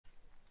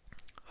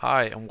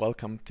Hi and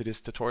welcome to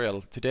this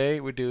tutorial. Today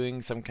we're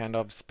doing some kind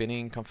of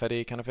spinning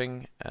confetti kind of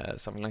thing,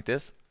 something like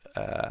this.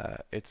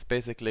 It's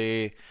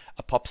basically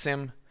a pop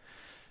sim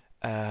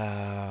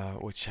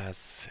which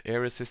has air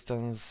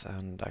resistance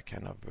and a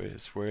kind of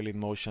swirly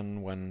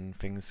motion when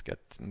things get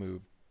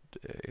moved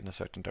in a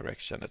certain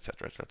direction,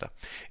 etc. etc.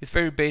 It's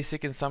very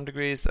basic in some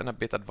degrees and a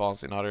bit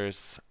advanced in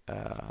others.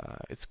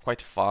 It's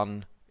quite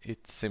fun.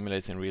 It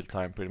simulates in real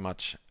time pretty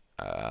much,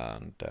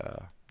 and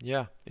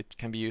yeah, it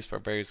can be used for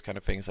various kind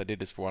of things. I did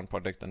this for one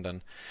project and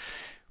then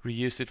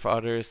reused it for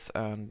others,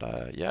 and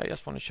yeah, I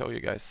just want to show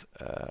you guys.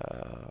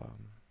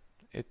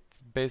 It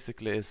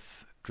basically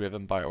is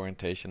driven by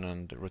orientation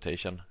and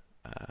rotation,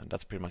 and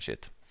that's pretty much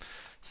it.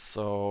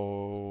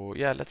 So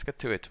yeah, let's get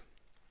to it.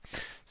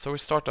 So we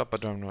start up by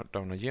download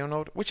a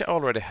GeoNode, which I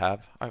already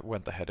have. I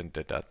went ahead and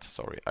did that.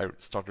 Sorry, I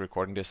started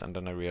recording this and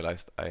then I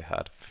realized I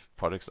had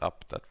projects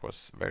up that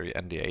was very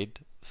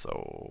NDA'd.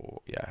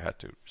 So yeah, I had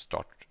to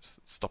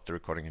stop the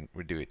recording and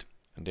redo it.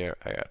 And there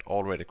I had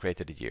already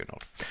created a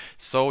GeoNode.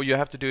 So you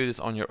have to do this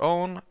on your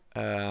own,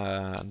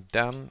 and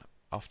then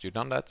after you've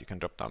done that, you can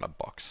drop down a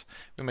box.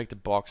 We make the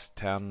box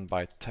 10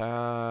 by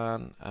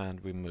 10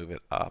 and we move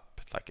it up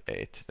like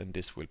 8, and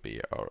this will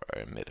be our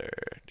emitter.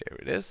 There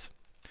it is.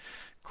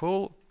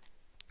 Cool.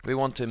 We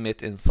want to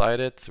emit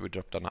inside it, so we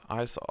drop down an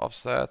ISO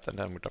offset, and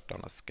then we drop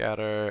down a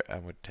scatter,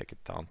 and we take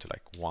it down to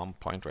like 1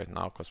 point right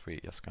now, because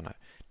we're just gonna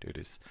do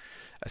this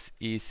as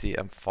easy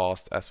and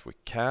fast as we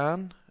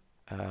can.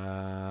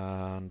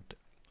 And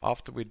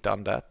after we've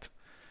done that,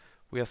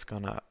 we're just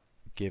gonna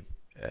give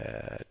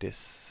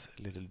this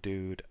little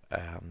dude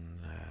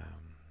an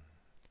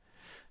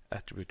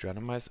attribute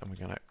randomize, and we're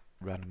gonna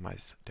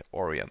randomize the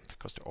orient,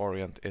 because the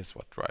orient is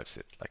what drives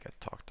it, like I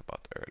talked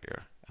about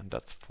earlier. And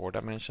that's 4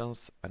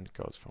 dimensions, and it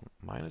goes from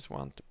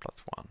 -1 to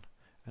 +1,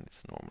 and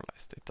it's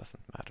normalized. It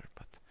doesn't matter,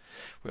 but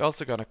we're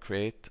also gonna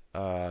create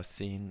a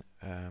scene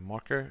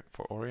marker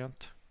for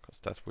orient,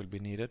 because that will be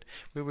needed.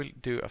 We will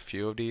do a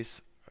few of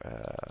these,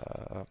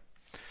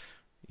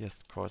 yes,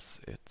 because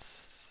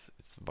it's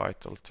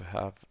vital to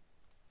have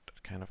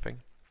that kind of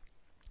thing.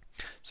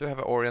 So we have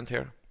an orient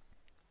here.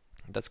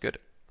 That's good.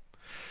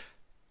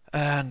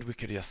 And we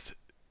could just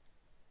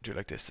do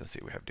like this and see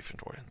we have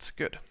different orients.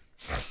 Good.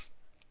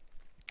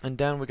 And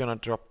then we're gonna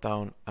drop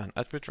down an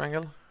attribute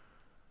triangle.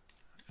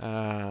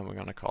 We're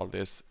gonna call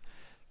this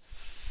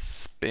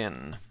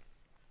spin.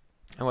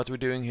 And what we're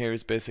doing here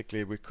is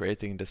basically we're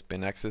creating the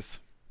spin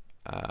axis,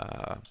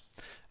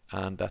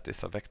 and that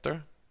is a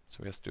vector.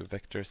 So we just do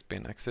vector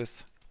spin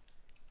axis,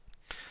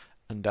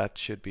 and that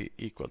should be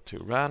equal to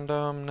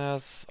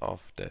randomness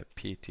of the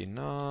pt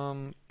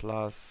num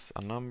plus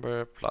a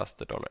number plus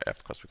the $f,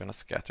 because we're gonna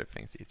scatter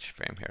things each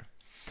frame here.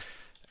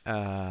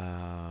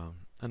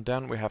 And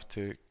then we have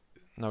to,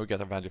 now we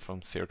get a value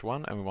from 0 to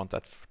 1, and we want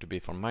that to be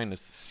from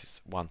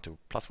 -1 to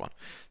 +1.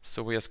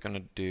 So we're just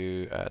gonna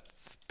do at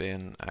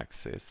spin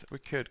axis. We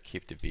could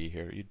keep the v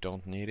here, you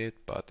don't need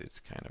it, but it's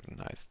kind of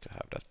nice to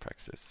have that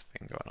praxis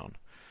thing going on.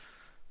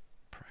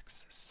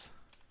 Praxis,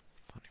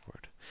 funny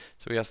word.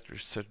 So we just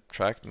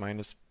subtract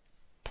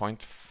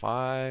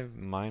 -0.5,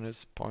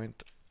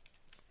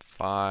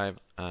 -0.5,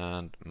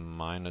 and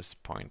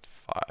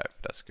 -0.5.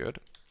 That's good.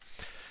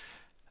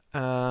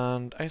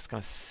 And I'm just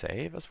gonna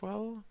save as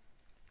well.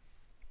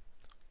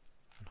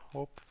 And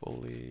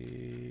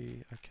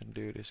hopefully I can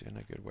do this in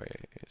a good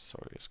way.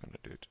 Sorry, just gonna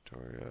do a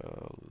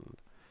tutorial.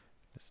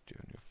 Let's do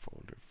a new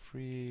folder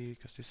 3,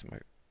 because this is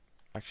my,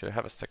 actually I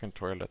have a second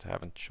tutorial that I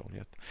haven't shown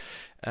yet.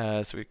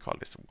 So we call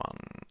this 1,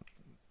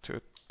 2,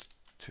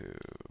 2,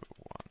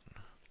 1.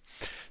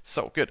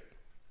 So good.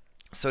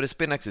 So the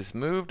spin axis is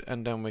moved,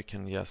 and then we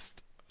can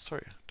just,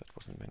 sorry, that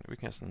wasn't meant. We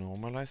can just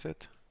normalize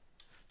it.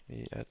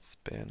 V at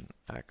spin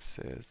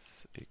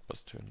axis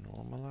equals to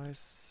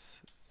normalize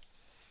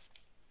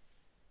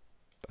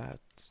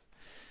at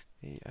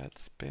V at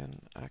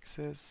spin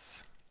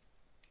axis,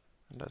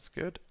 and that's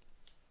good.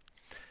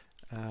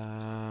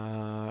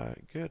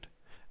 Good.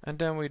 And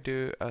then we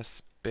do a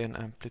spin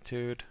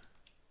amplitude,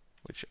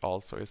 which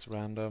also is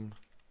random,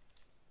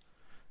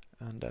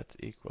 and that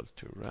equals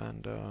to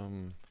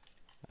random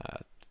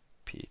at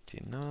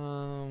pt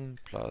num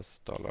plus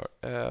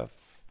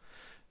 $f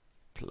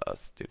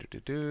plus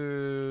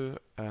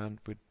and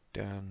we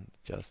then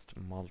just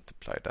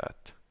multiply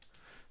that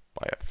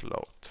by a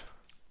float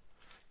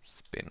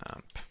spin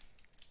amp.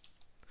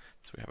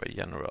 So we have a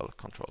general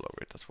control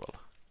over it as well.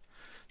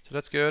 So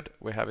that's good.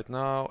 We have it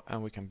now,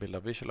 and we can build a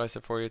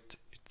visualizer for it.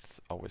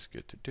 It's always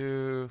good to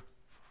do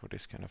for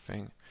this kind of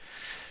thing,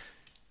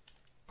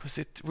 because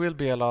it will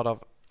be a lot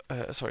of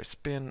sorry,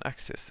 spin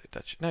axis.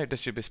 That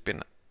should be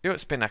spin.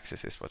 Spin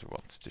axis is what we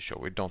want to show.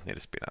 We don't need a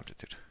spin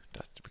amplitude.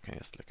 That we can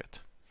just look at.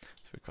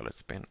 So we call it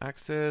spin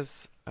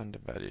axis, and the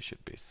value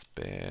should be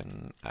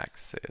spin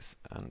axis,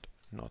 and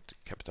not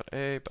capital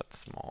A, but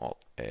small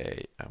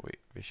a, and we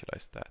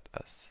visualize that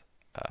as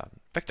a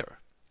vector.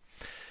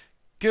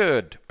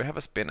 Good. We have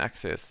a spin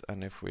axis,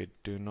 and if we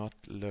do not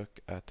look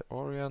at the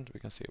orient, we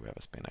can see we have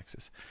a spin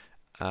axis.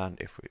 And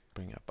if we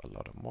bring up a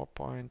lot of more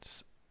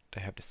points,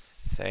 they have the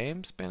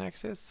same spin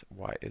axis.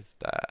 Why is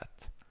that?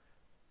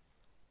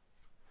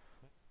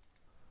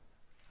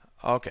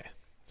 Okay,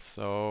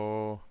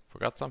 so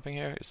forgot something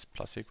here. Is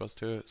plus equals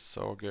to,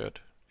 so good.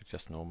 It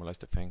just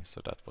normalized the thing,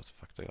 so that was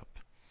fucked up.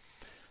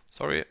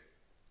 Sorry.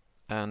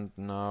 And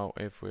now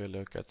if we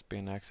look at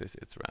spin axis,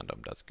 it's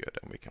random. That's good,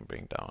 and we can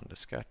bring down the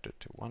scatter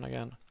to 1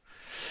 again.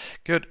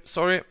 Good,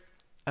 sorry.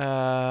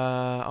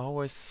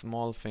 Always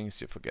small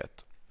things you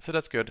forget. So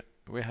that's good.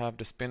 We have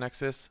the spin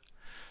axis.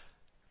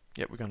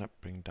 Yeah, we're gonna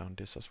bring down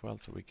this as well,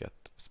 so we get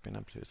spin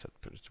amplitude set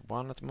to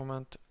 1 at the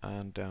moment,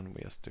 and then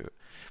we just do.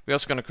 We're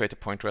also gonna create a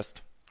point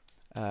rest,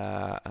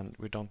 and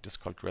we don't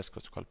just call it rest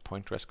because we call it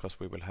point rest because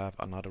we will have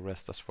another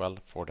rest as well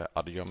for the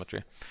other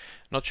geometry.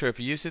 Not sure if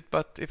you use it,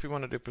 but if you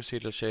want to do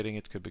procedural shading,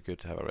 it could be good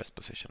to have a rest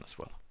position as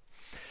well.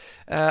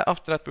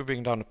 After that, we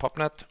bring down the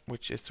popnet,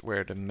 which is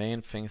where the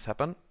main things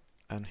happen.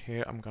 And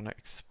here I'm gonna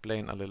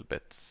explain a little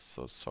bit.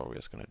 So sorry, I'm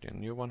just gonna do a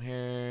new one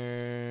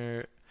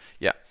here.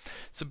 Yeah,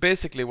 so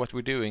basically what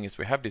we're doing is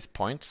we have these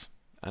points,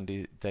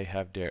 and they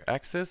have their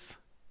axis,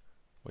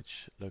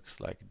 which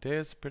looks like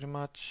this pretty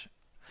much.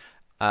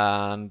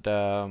 And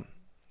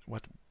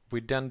what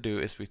we then do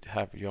is we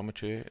have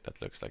geometry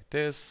that looks like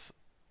this,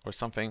 or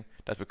something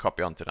that we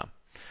copy onto them.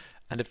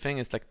 And the thing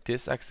is, like,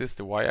 this axis,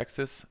 the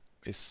y-axis,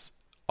 is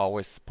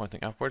always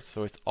pointing upwards,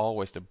 so it's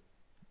always the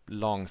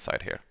long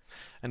side here,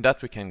 and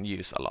that we can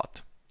use a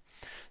lot.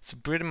 So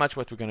pretty much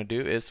what we're going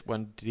to do is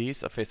when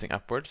these are facing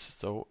upwards,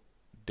 so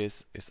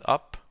this is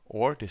up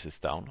or this is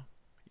down,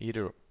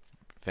 either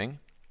thing,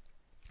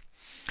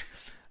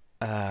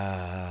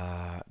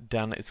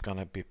 then it's going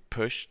to be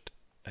pushed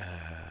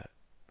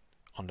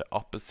on the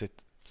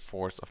opposite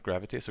force of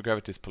gravity. So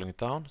gravity is pulling it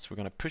down, so we're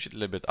going to push it a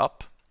little bit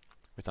up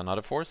with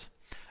another force,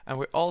 and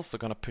we're also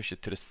going to push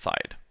it to the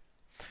side,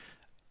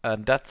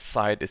 and that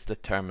side is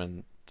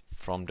determined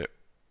from the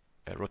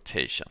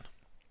rotation.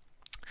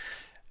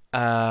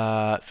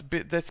 So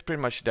that's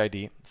pretty much the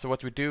idea. So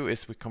what we do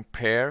is we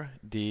compare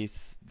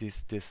this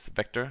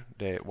vector,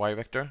 the y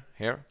vector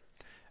here,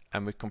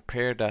 and we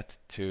compare that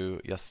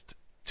to just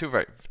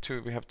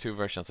we have two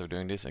versions of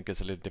doing this, and it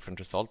gets a little different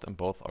result, and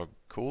both are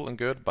cool and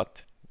good,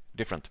 but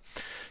different.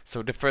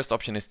 So the first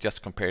option is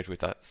just compare it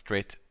with a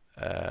straight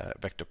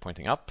vector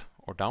pointing up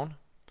or down,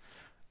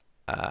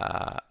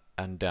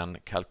 and then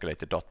calculate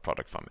the dot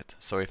product from it.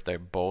 So if they're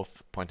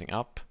both pointing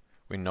up,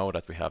 we know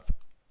that we have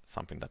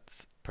something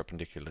that's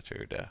perpendicular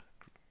to the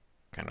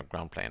kind of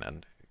ground plane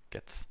and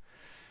gets,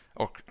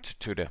 or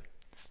to the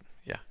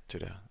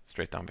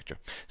straight down vector.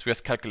 So we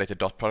just calculate the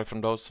dot product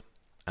from those,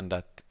 and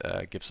that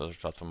gives us a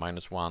result from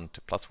 -1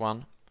 to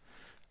 +1,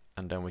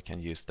 and then we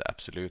can use the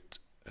absolute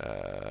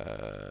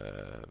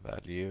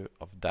value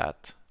of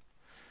that.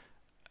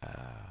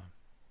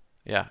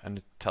 Yeah, and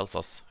it tells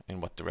us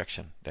in what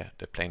direction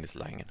the plane is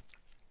lying in.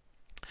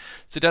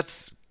 So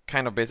that's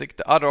kind of basic.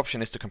 The other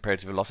option is to compare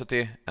it to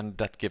velocity, and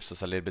that gives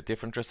us a little bit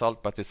different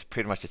result, but it's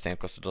pretty much the same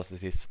because the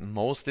velocity is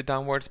mostly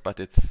downwards, but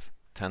it's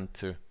tend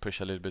to push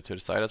a little bit to the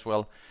side as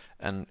well.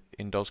 And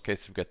in those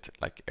cases we get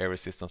like air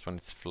resistance when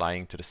it's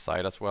flying to the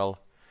side as well,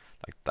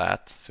 like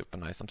that. Super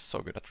nice. I'm so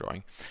good at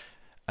drawing.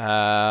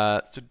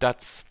 So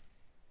that's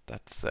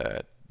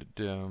the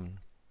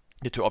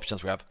two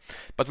options we have.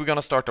 But we're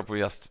gonna start up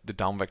with just the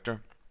down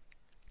vector.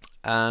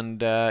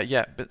 And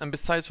yeah, and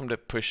besides from the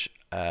push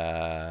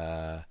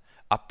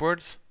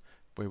upwards,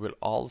 we will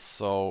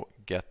also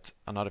get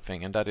another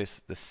thing, and that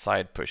is the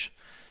side push.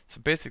 So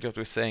basically what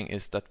we're saying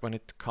is that when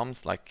it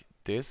comes like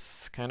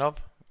this, kind of,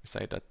 we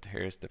say that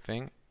here's the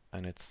thing,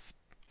 and it's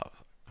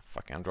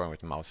fucking, I'm drawing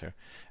with the mouse here,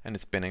 and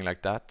it's spinning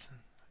like that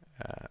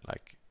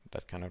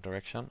kind of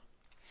direction.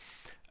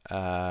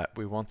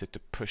 We want it to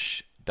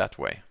push that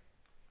way,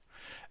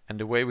 and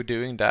the way we're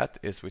doing that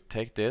is we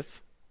take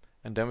this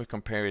and then we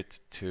compare it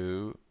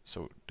to,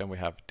 so then we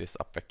have this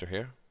up vector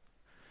here,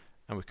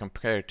 and we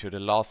compare it to the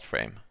last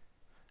frame,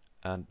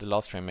 and the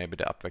last frame maybe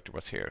the up vector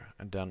was here,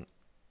 and then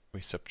we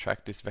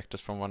subtract these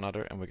vectors from one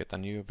another, and we get a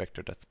new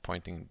vector that's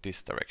pointing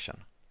this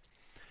direction.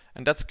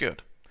 And that's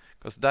good,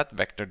 because that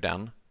vector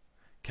then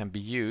can be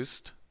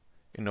used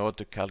in order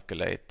to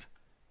calculate,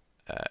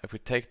 if we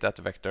take that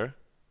vector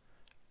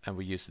and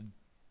we use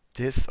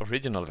this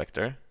original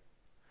vector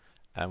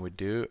and we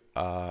do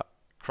a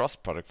cross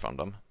product from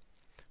them,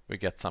 we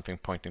get something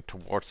pointing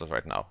towards us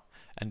right now.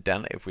 And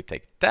then if we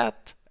take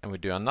that and we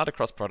do another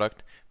cross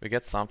product, we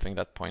get something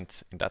that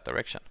points in that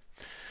direction.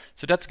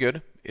 So that's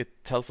good.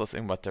 It tells us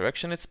in what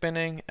direction it's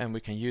spinning, and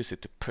we can use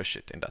it to push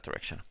it in that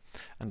direction.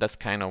 And that's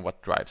kind of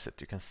what drives it.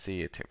 You can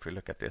see it if we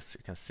look at this.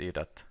 You can see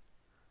that,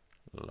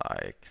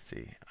 like,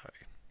 see,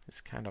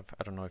 it's kind of,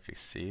 I don't know if you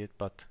see it,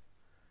 but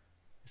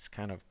it's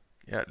kind of,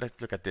 yeah,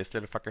 let's look at this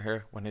little fucker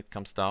here. When it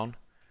comes down,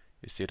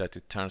 you see that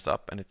it turns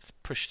up and it's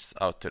pushed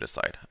out to the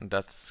side, and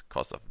that's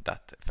because of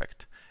that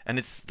effect. And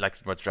it's like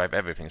what drive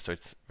everything, so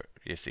it's,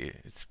 you see,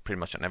 it's pretty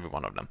much on every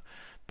one of them.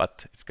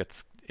 But it's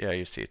gets, yeah,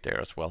 you see it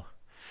there as well.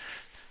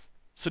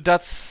 So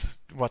that's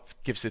what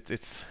gives it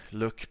its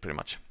look, pretty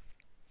much.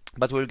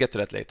 But we'll get to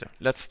that later.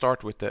 Let's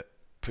start with the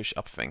push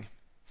up thing.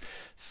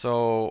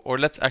 So, or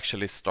let's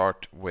actually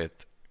start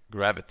with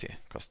gravity,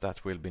 because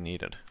that will be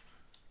needed.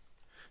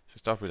 So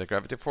start with a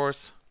gravity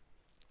force,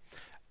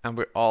 and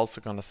we're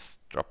also gonna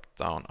drop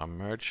down our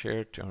merge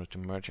here to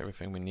merge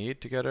everything we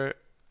need together.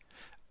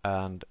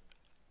 And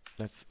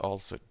let's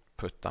also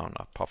put down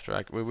a pop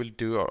drag. We will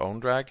do our own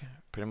drag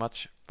pretty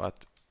much,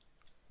 but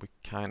we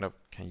kind of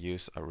can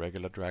use a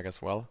regular drag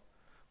as well.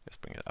 Let's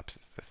bring it up to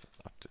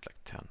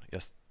like 10,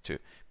 just to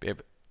be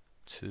able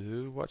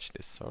to watch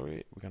this.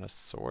 Sorry, we're gonna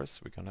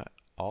source, we're gonna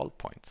all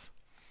points,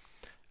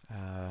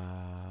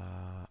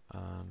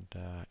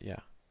 yeah.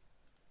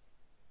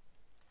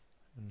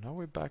 And now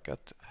we're back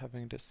at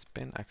having the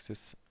spin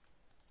axis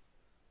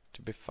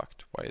to be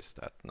fucked. Why is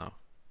that now?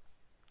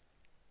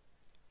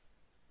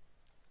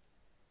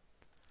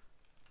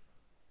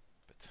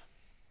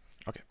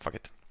 Okay, fuck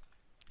it.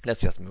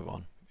 Let's just move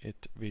on.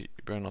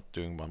 We're not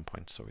doing 1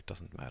 point, so it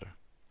doesn't matter.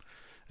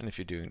 And if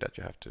you're doing that,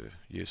 you have to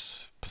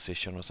use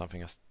position or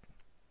something as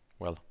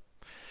well.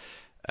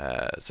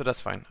 So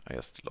that's fine. I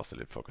just lost a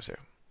little focus here.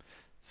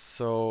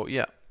 So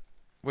yeah,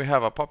 we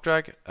have a pop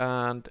drag,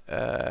 and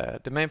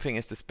the main thing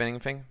is the spinning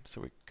thing.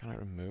 So we kind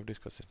of remove this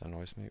because it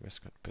annoys me. We're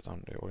just going to put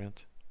on the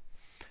orient.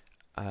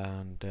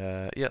 And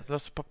yeah,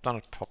 let's pop down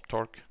a pop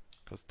torque,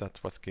 because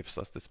that's what gives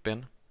us the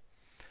spin.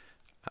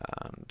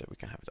 And we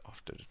can have it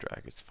after the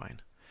drag, it's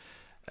fine.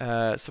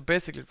 So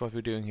basically what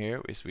we're doing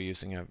here is we're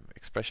using an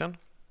expression,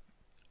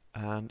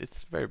 and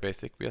it's very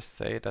basic. We just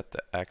say that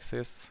the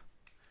axis,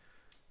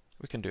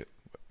 we can do,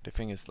 the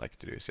thing is like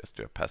to do is just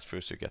do a pass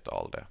through so you get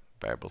all the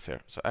variables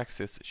here. So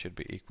axis should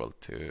be equal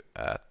to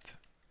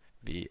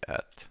v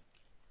at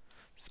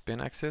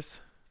spin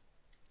axis,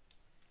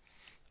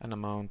 and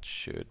amount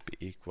should be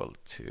equal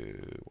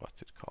to,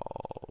 what's it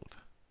called?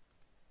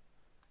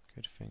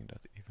 Good thing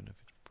that even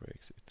if it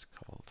breaks, it's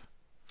called,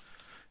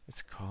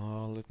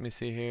 let me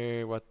see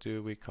here, what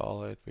do we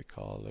call it? We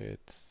call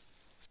it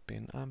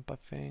spin amp, I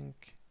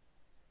think.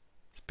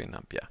 Spin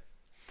amp, yeah.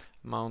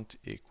 Amount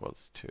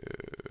equals to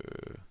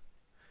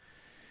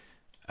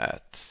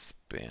at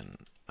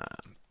spin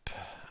amp,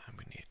 and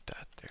we need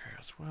that there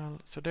as well.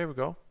 So there we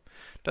go.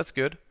 That's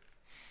good.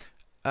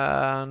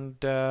 And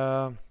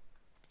we're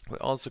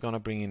also gonna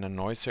bring in a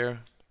noise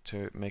here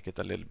to make it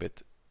a little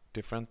bit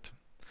different.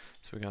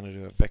 So we're going to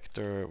do a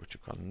vector which we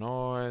call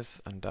noise,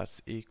 and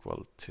that's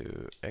equal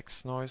to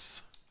x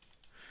noise,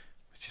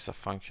 which is a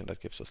function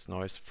that gives us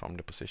noise from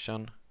the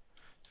position.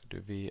 So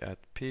do v at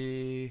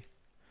p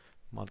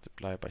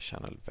multiply by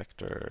channel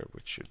vector,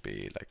 which should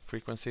be like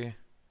frequency,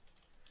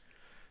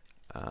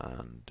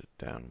 and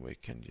then we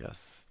can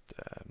just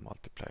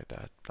multiply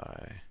that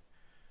by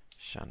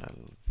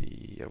channel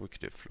v. Yeah, we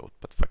could do float,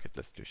 but fuck it,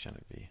 let's do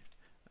channel v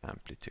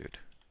amplitude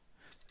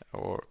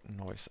or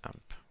noise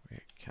amp. We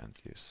can't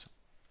use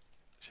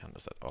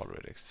channels that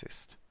already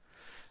exist.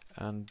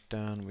 And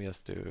then we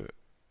just do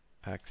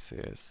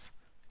axis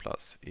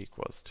plus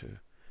equals to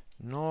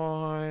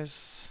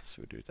noise,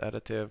 so we do it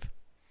additive.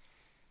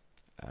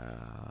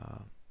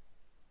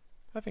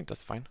 I think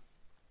that's fine,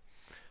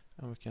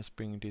 and we can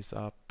bring this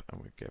up,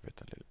 and we give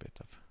it a little bit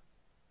of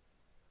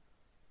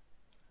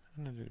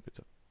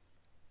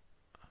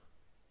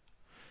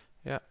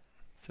yeah,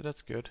 so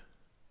that's good.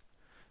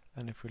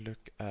 And if we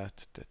look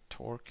at the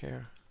torque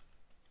here,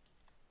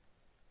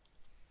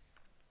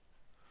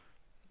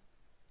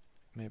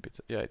 maybe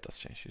yeah, it does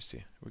change. You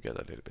see, we get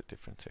a little bit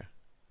different here.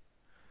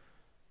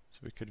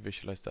 So we could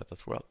visualize that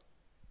as well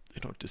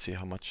in order to see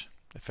how much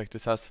effect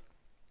this has.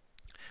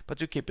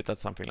 But you keep it at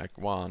something like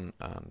 1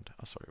 and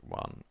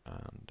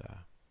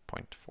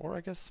 0.4,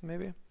 I guess,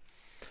 maybe.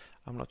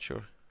 I'm not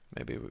sure.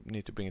 Maybe we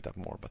need to bring it up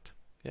more, but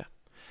yeah.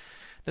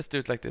 Let's do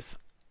it like this.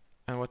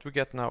 And what we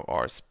get now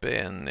are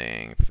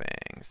spinning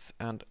things.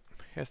 And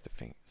here's the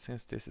thing,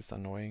 since this is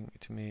annoying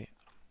to me,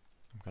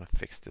 I'm gonna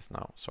fix this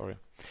now, sorry.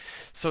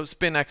 So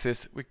spin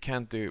axis, we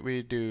can't do,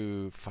 we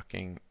do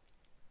fucking,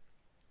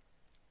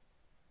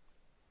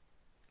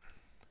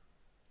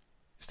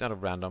 instead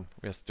of random,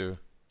 we just do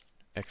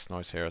x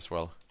noise here as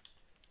well.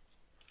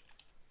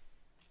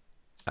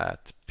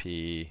 At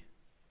p,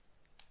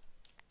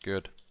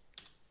 good.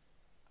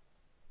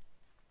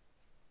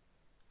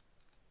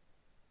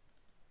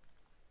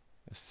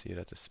 Let's see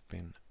that the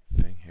spin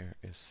thing here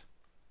is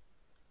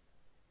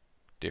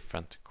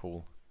different,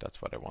 cool.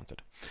 That's what I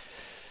wanted.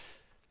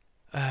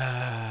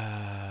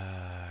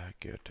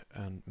 Good,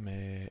 and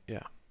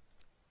yeah.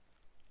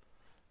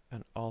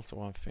 And also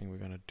one thing we're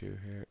gonna do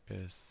here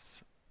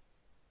is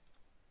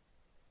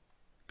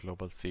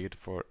global seed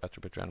for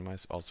attribute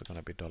randomize, also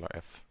gonna be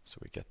 $f, so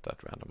we get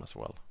that random as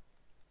well.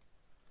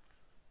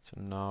 So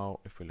now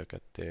if we look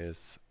at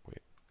this, we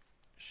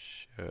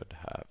should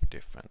have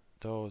different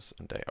those,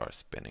 and they are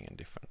spinning in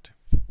different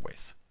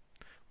ways,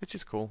 which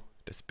is cool.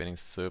 They're spinning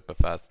super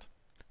fast.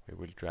 We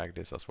will drag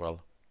this as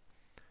well,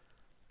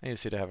 and you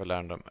see they have a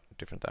random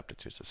different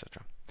amplitudes,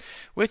 etc.,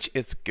 which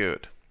is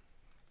good.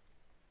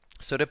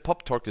 So the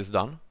pop torque is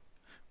done,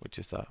 which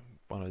is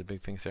one of the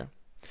big things here.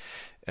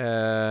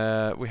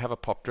 We have a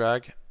pop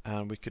drag,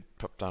 and we could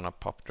pop down a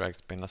pop drag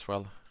spin as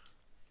well.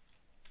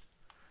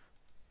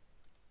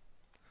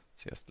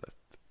 So just let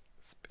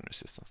spin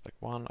resistance like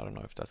 1. I don't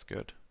know if that's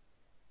good.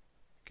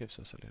 Gives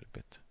us a little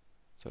bit.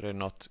 So they're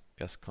not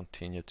just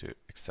continue to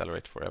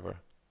accelerate forever,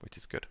 which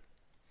is good.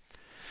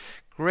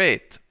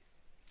 Great.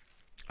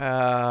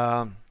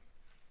 Now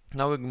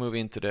we move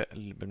into the a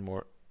little bit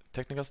more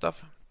technical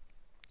stuff.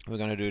 We're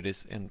going to do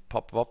this in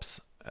pop-vops.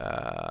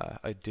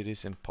 I did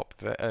this in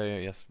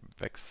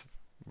vex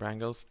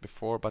wrangles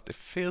before, but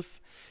it's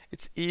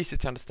easy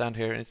to understand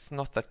here, and it's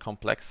not that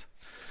complex.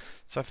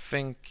 So I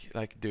think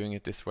like doing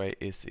it this way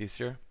is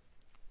easier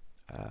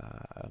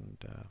and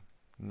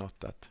not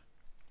that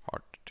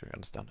hard to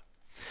understand.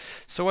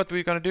 So what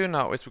we're going to do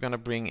now is we're going to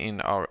bring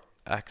in our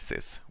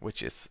axis,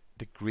 which is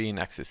the green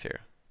axis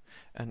here.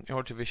 And in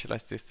order to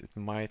visualize this, it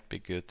might be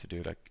good to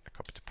do like a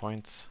copy to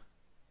points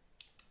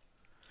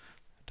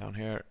down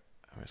here.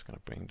 I'm just going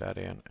to bring that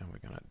in, and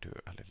we're going to do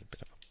a little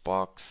bit of a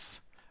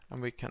box,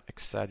 and we can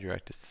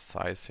exaggerate the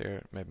size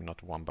here, maybe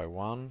not 1 by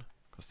 1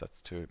 because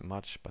that's too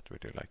much, but we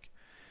do like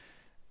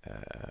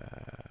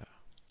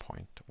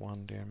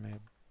 0.1 there maybe.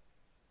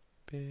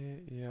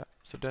 Yeah,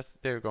 so that's,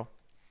 there you go.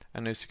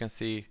 And as you can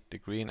see, the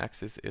green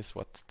axis is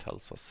what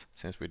tells us,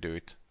 since we do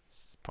it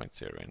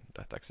 0.0 in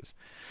that axis.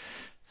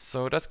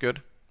 So that's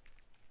good.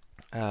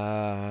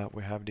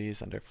 We have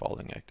these and they're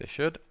falling like they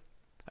should.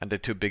 And they're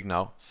too big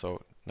now,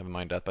 so never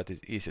mind that, but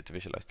it's easy to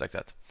visualize like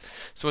that.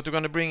 So what we're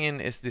going to bring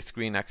in is this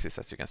green axis,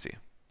 as you can see.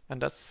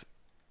 And that's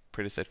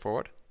pretty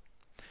straightforward.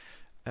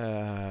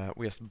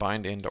 We just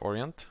bind in the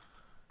orient.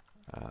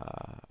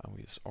 And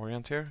we use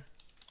orient here.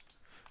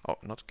 Oh,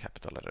 not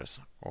capital letters.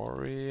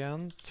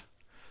 Orient.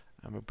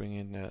 And we bring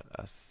in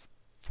as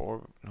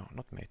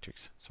not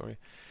matrix, sorry.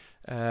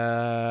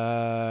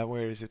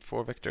 Where is it?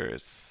 4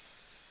 vectors,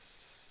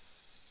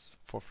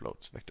 4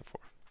 floats, vector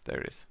 4.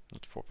 There it is,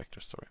 not 4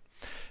 vectors, sorry.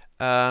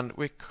 And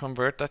we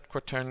convert that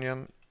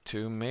quaternion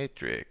to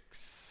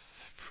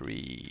matrix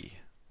free,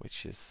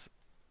 which is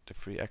the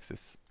free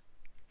axis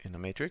in a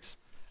matrix.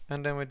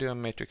 And then we do a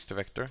matrix to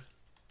vector.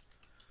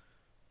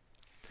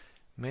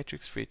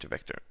 Matrix free to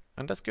vector.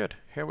 And that's good.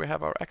 Here we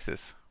have our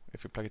axis.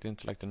 If we plug it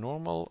into like the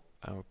normal,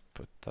 and we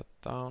put that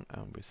down,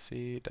 and we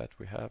see that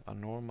we have a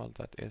normal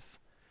that is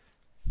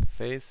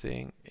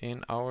facing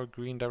in our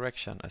green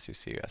direction, as you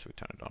see as we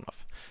turn it on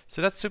off. So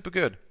that's super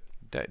good.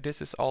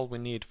 This is all we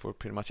need for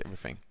pretty much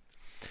everything.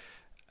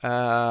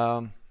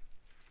 Then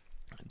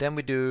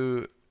we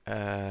do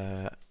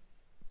the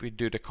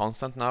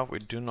constant now. We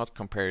do not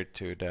compare it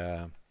to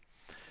the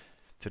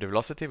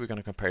velocity. We're going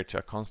to compare it to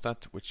a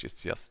constant, which is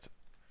just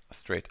a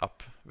straight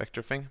up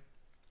vector thing.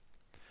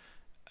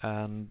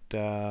 And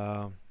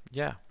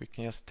yeah, we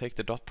can just take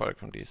the dot product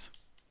from these.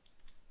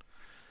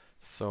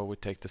 So we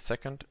take the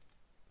second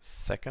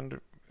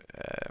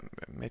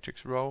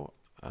matrix row,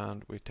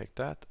 and we take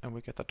that, and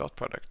we get a dot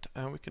product,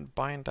 and we can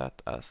bind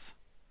that as,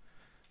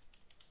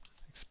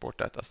 export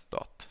that as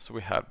dot. So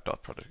we have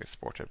dot product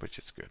exported, which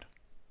is good.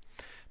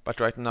 But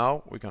right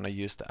now we're going to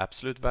use the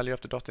absolute value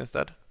of the dot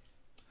instead.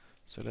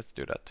 So let's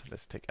do that.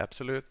 Let's take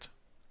absolute,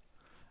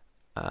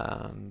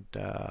 and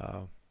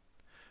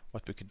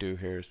what we could do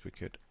here is we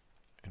could,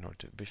 in order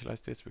to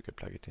visualize this, we could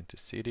plug it into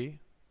CD.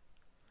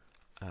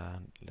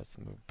 And let's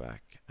move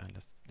back and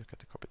let's look at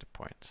the copy to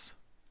points.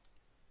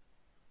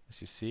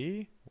 As you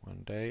see,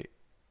 when they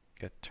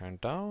get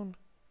turned down,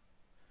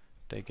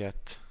 they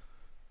get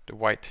the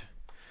white.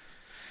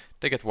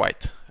 They get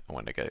white, and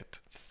when they get it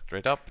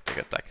straight up, they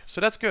get black.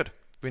 So that's good.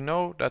 We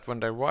know that when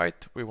they're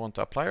white, we want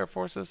to apply our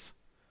forces,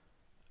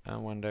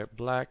 and when they're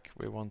black,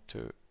 we want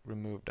to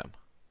remove them.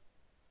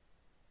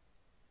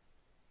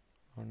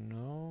 Oh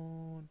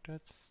no,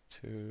 that's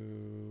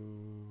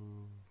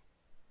too...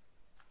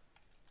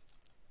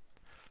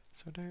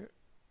 So there,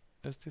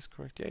 is this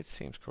correct? Yeah, it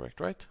seems correct,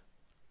 right?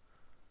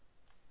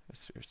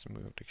 Let's just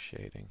remove the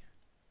shading,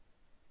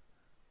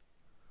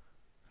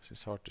 because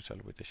it's hard to tell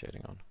with the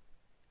shading on.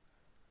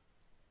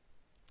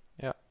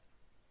 Yeah,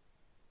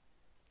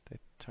 they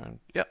turned.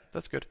 Yeah,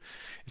 that's good.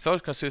 It's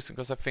always consistent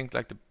because I think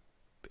like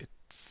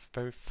it's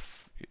very.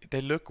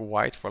 They look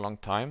white for a long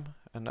time,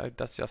 and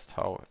that's just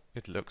how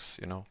it looks,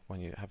 you know,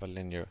 when you have a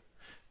linear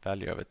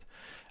value of it.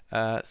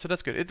 So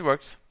that's good. It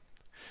works.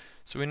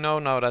 So we know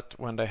now that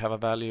when they have a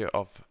value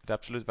of the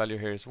absolute value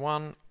here is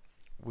 1,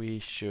 we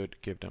should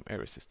give them air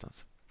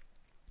resistance.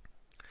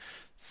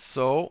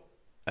 So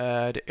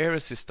the air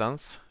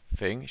resistance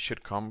thing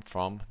should come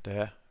from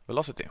the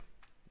velocity.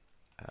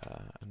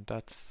 And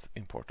that's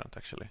important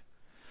actually.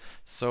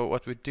 So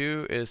what we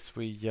do is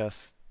we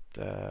just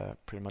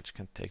pretty much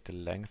can take the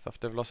length of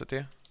the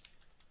velocity,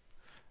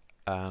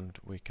 and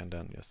we can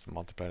then just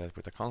multiply that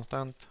with a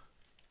constant.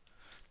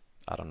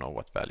 I don't know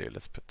what value,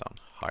 let's put down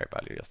high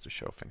value just to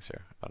show things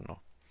here, I don't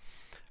know.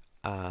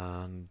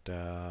 And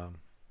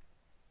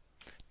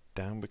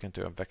then we can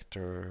do a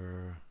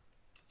vector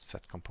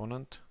set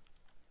component,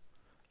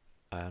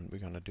 and we're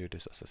going to do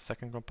this as a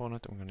second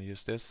component, and we're going to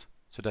use this.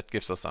 So that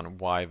gives us an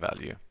y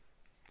value.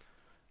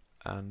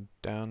 And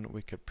then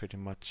we could pretty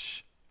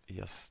much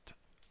just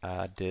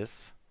add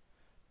this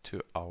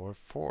to our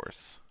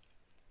force,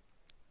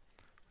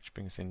 which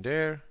brings in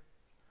there,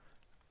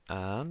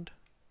 and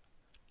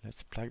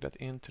Let's plug that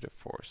into the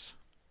force.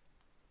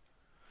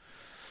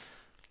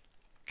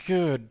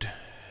 Good.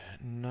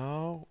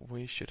 Now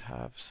we should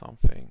have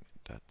something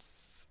that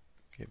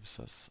gives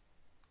us...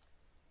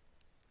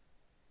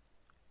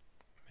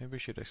 Maybe we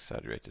should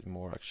exaggerate it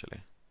more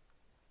actually,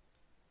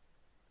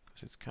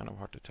 because it's kind of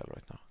hard to tell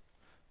right now.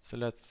 So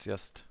let's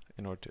just,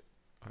 in order to,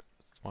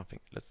 one thing,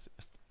 let's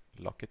just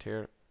lock it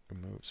here,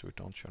 remove so we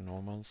don't show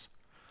normals,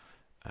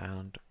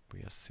 and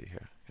we just see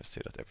here, just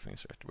see that everything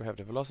is right. We have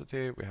the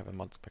velocity, we have a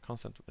multiply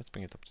constant, let's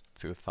bring it up to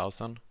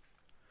 2000,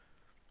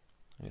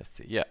 and just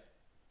see, yeah,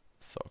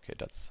 so okay,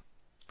 that's,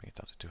 bring it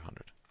down to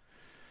 200.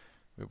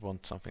 We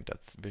want something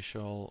that's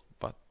visual,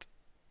 but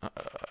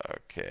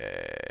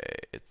okay,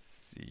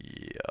 it's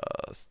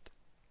just,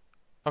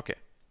 okay,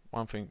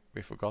 one thing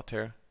we forgot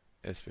here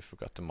is we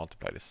forgot to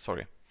multiply this,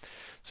 sorry.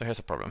 So here's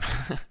a problem.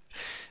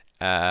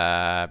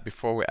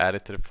 Before we add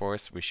it to the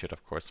force, we should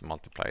of course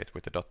multiply it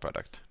with the dot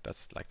product.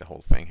 That's like the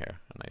whole thing here,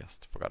 and I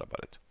just forgot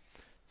about it.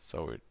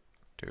 So we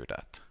do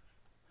that.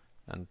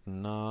 And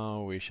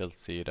now we shall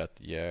see that,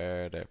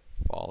 yeah, they're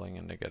falling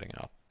and they're getting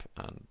up,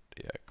 and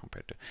yeah,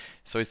 compared to...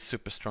 So it's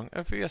super strong.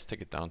 If we just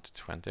take it down to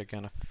 20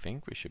 again, I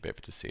think we should be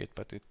able to see it,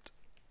 but it...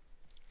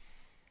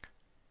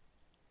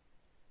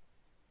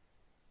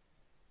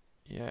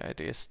 Yeah, it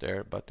is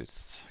there, but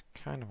it's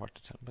kind of hard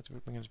to tell. But we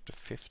bring it up to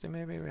 50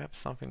 maybe. We have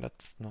something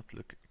that's not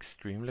look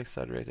extremely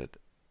exaggerated,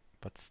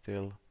 but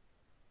still.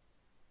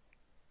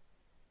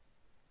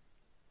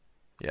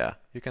 Yeah,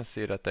 you can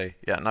see that they,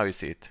 yeah, now you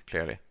see it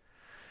clearly.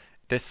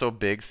 They're so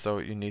big, so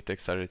you need to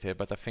exaggerate here,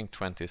 but I think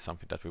 20 is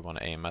something that we want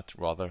to aim at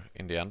rather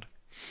in the end.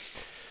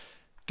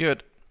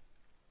 Good.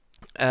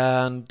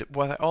 And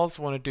what I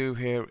also want to do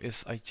here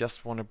is I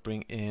just want to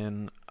bring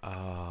in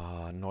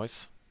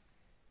noise.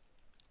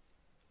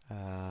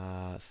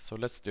 So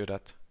let's do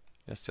that.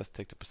 Let's just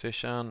take the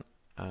position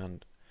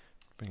and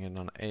bring in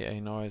an AA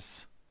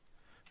noise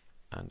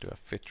and do a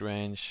fit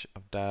range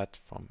of that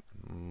from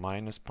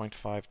minus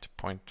 0.5 to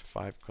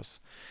 0.5, because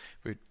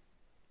we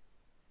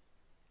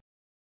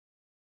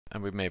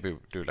maybe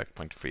do like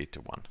 0.3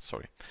 to 1,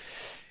 sorry.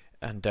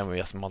 And then we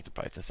just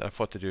multiply it instead. I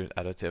thought to do it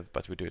additive,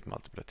 but we do it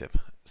multiplicative.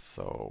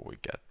 So we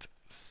get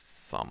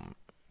some,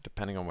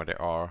 depending on where they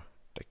are,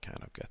 they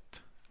kind of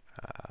get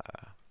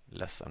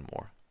less and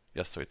more.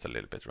 Just so it's a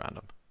little bit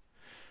random.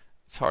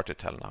 It's hard to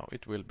tell now.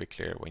 It will be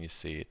clear when you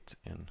see it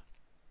in...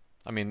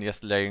 I mean,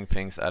 just layering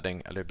things,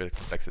 adding a little bit of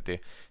complexity.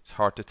 It's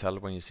hard to tell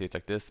when you see it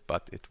like this,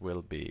 but it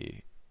will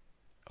be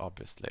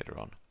obvious later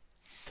on.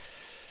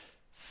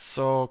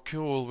 So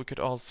cool. We could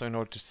also, in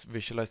order to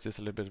visualize this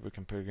a little bit, we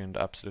can plug in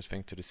the absolute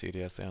thing to the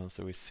CDSN,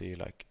 so we see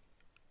like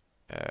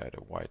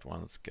the white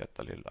ones get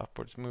a little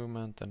upwards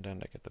movement, and then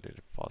they get a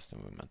little faster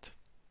movement.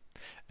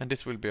 And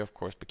this will be, of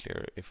course, be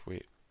clearer if we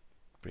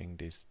bring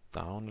this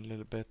down a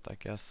little bit, I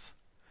guess.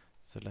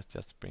 So let's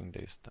just bring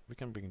this down. We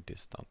can bring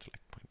this down to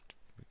like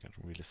we can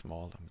really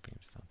small and bring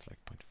this down to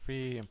like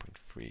 0.3, and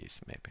 0.3 is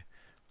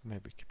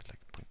maybe keep it like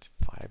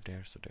 0.5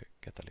 there, so they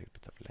get a little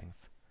bit of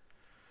length.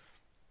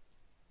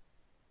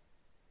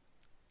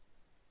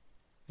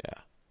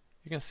 Yeah,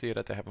 you can see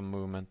that they have a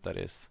movement that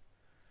is,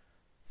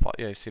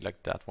 yeah, you see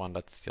like that one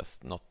that's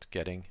just not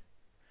getting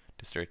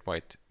the straight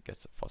white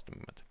gets a faster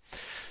movement.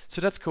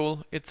 So that's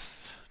cool.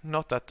 It's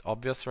not that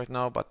obvious right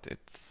now, but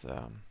it's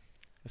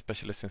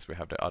especially since we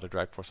have the other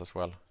drag force as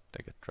well.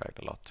 They get dragged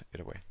a lot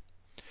either way.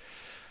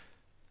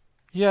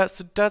 Yeah,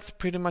 so that's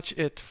pretty much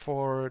it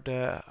for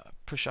the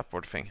push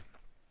upward thing.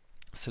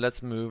 So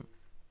let's move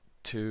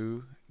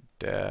to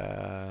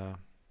the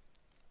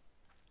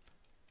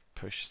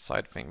push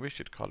side thing. We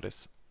should call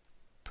this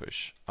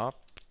push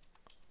up.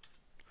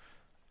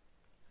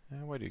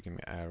 Why do you give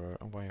me error,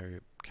 and why are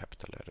you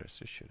capital letters?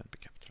 You shouldn't be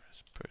capital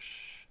letters.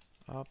 Push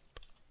up.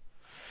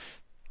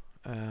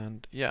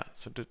 And yeah,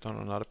 so do it on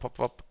another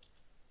pop-up,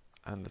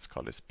 and let's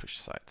call this push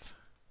sides.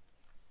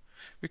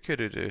 We could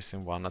do this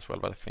in one as well,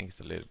 but I think it's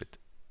a little bit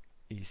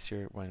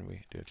easier when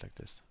we do it like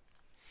this.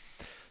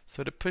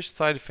 So the push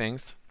side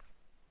things,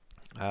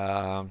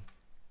 here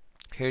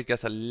it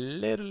gets a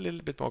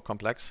little bit more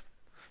complex.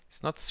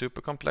 It's not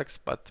super complex,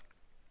 but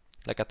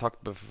like I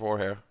talked before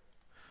here,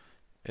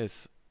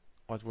 is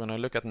what we're going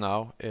to look at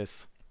now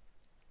is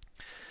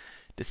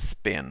the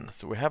spin.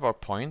 So we have our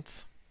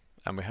points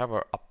and we have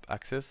our up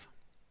axis,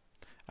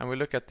 and we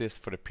look at this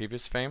for the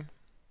previous frame,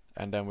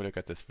 and then we look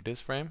at this for this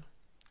frame.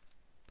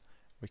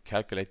 We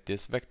calculate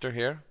this vector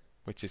here,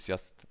 which is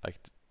just like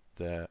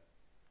the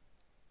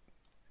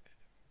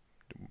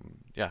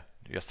yeah,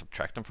 you just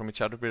subtract them from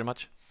each other pretty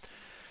much.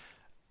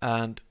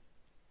 And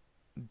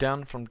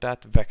then from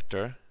that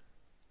vector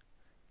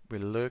we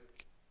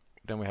look,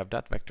 then we have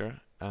that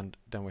vector, and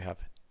then we have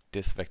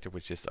this vector,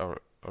 which is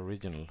our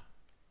original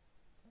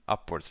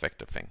upwards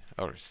vector thing.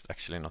 Or it's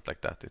actually not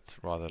like that,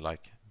 it's rather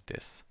like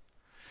this.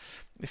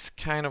 It's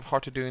kind of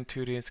hard to do in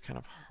 2D, it's kind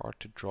of hard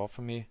to draw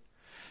for me.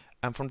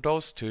 And from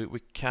those two we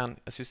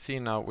can, as you see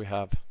now, we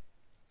have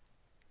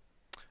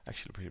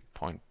actually we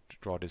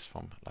draw this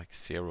from like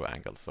 0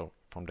 angle. So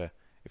from the,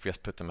 if we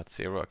just put them at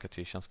 0, a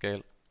Cartesian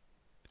scale,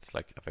 it's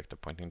like a vector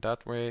pointing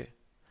that way,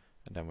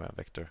 and then we have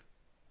vector,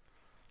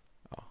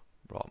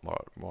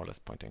 more or less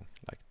pointing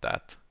like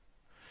that.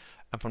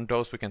 And from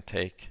those we can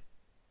take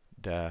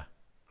the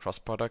cross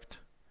product,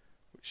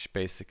 which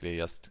basically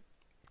just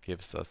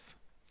gives us,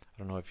 I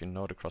don't know if you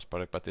know the cross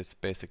product, but it's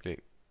basically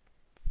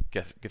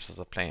gives us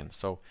a plane.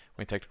 So when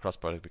we take the cross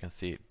product, we can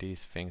see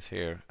these things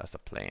here as a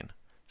plane.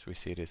 So we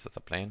see this as a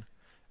plane,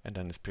 and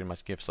then it pretty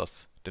much gives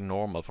us the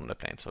normal from the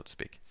plane, so to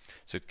speak.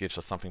 So it gives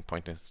us something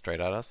pointing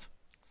straight at us.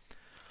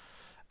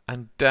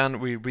 And then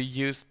we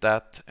reuse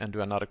that and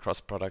do another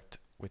cross product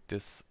with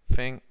this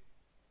thing,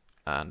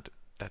 and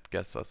that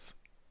gets us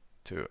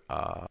to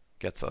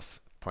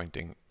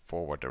pointing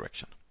forward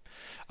direction.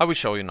 I will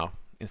show you now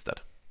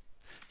instead.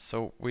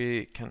 So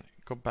we can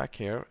go back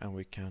here and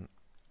we can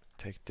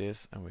take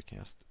this and we can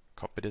just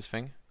copy this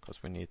thing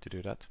because we need to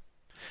do that.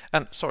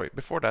 And sorry,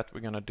 before that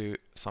we're gonna do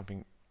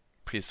something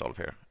pre-solve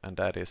here, and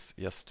that is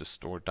just to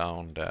store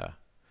down the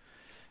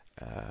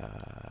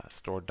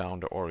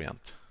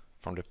orient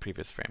from the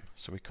previous frame.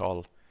 So we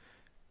call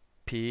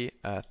p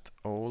at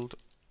old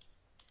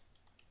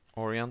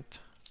orient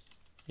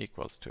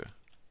equals to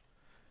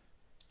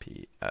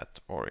p at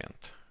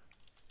orient,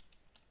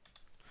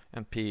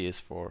 and p is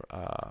for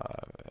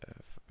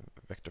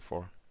vector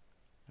 4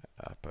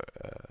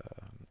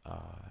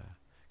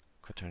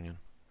 quaternion.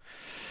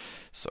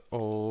 So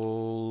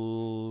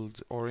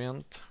old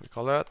orient, we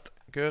call that.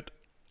 Good.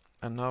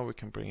 And now we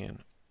can bring in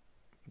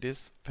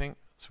this thing.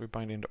 So we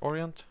bind in the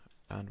orient,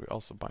 and we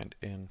also bind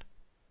in,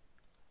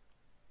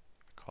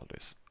 call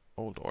this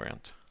old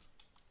orient.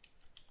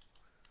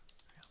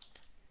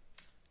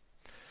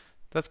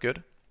 That's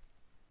good.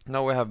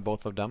 Now we have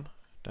both of them.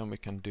 Then we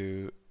can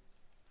do,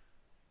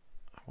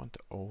 I want the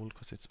old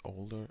because it's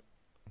older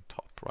on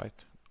top,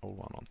 right? Old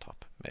one on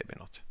top, maybe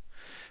not.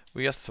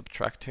 We just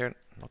subtract here,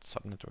 not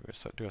subnet, we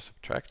do a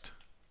subtract.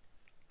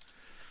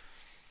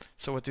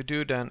 So what you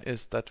do then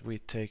is that we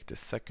take the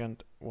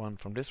second one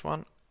from this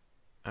one,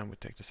 and we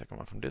take the second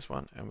one from this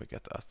one, and we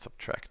get a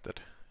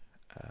subtracted.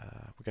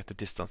 We get the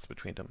distance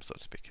between them, so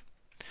to speak.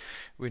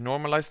 We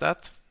normalize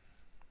that,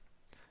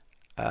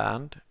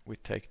 and we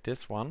take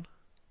this one,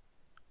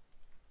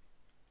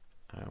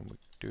 and we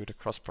do the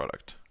cross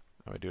product.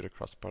 And we do the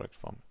cross product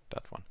from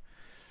that one.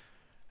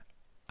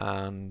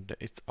 And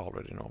it's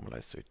already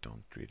normalized, so you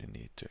don't really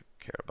need to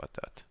care about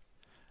that.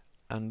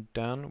 And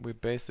then we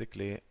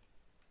basically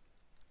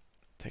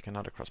take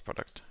another cross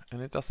product,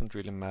 and it doesn't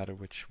really matter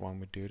which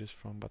one we do this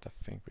from, but I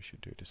think we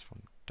should do this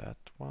from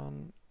that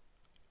one.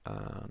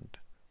 And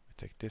we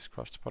take this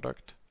cross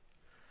product,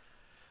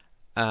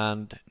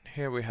 and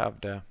here we have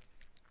the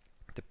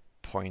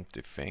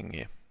pointy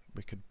thingy.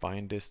 We could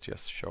bind this to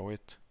just show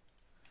it.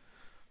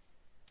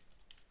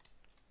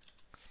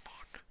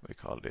 We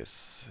call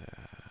this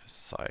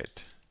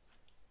side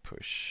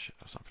push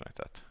or something like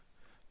that,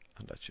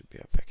 and that should be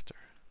a vector.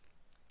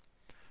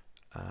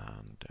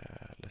 And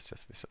let's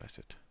just visualize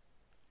it.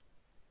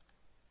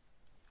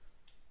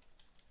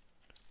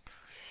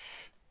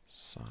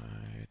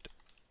 Side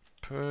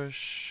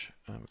push,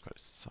 and we call it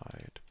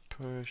side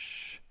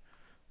push,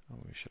 and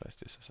we visualize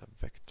this as a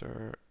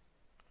vector.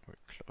 We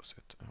close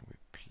it and we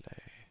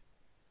play,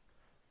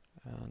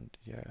 and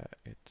yeah,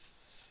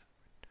 it's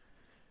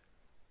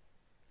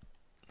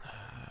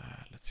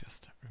let's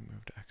just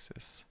remove the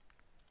axis.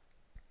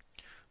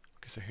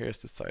 Okay, so here's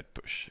the side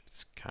push.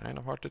 It's kind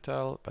of hard to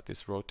tell, but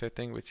it's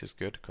rotating, which is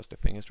good because the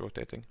thing is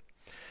rotating.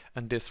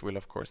 And this will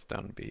of course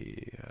then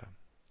be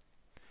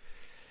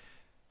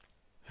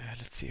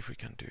let's see if we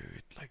can do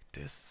it like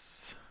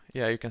this.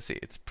 Yeah, you can see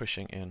it's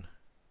pushing in.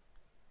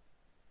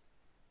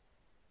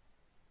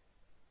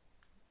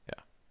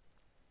 Yeah,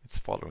 it's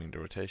following the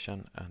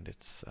rotation, and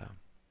it's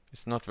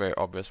not very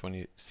obvious when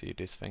you see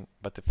this thing,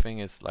 but the thing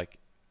is like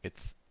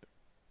it's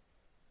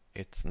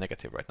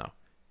negative right now.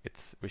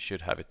 We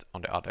should have it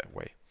on the other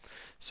way.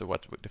 So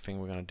the thing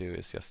we're gonna do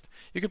is just,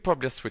 you could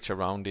probably just switch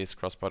around these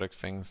cross product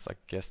things. I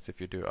guess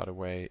if you do other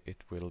way,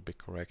 it will be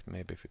correct.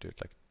 Maybe if you do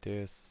it like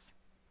this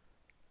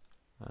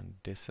and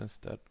this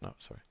instead. No,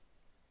 sorry,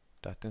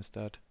 that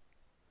instead.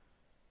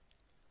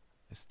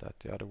 Is that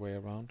the other way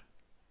around?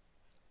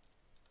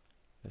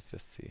 Let's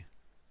just see.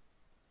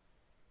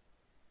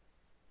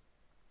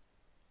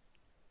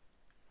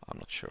 I'm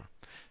not sure.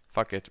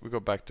 Fuck it, we go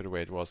back to the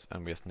way it was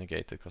and we just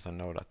negate it because I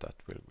know that that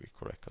will be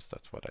correct because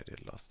that's what I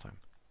did last time.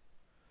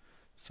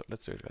 So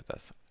let's do it like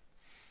that.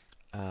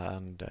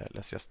 And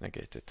let's just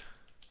negate it.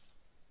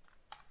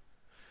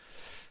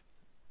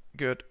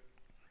 Good.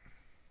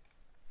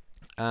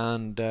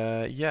 And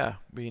yeah,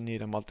 we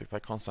need a multiply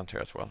constant here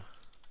as well.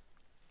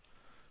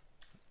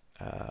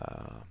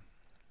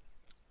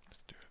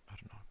 Let's do, I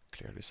don't know,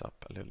 clear this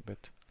up a little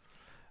bit.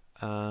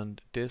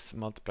 And this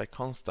multiply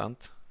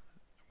constant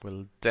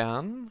will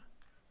then,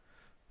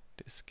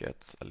 this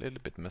gets a little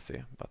bit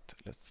messy, but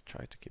let's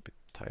try to keep it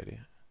tidy.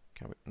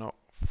 Can we? No,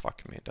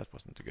 fuck me, that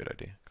wasn't a good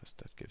idea because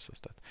that gives us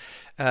that.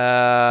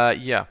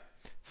 Yeah,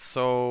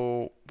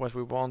 so what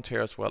we want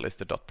here as well is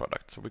the dot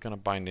product. So we're gonna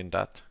bind in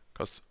that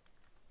because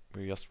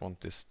we just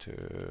want this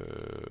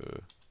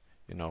to,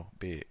 you know,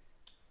 be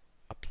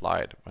a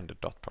applied when the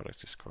dot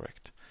product is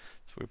correct.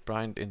 So we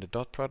bind in the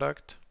dot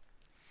product.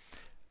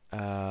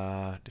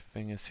 The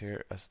thing is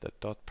here as the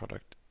dot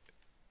product.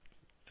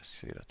 Let's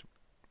see that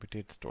we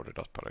did store the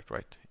dot product,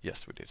 right?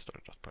 Yes, we did store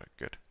the dot product.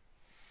 Good.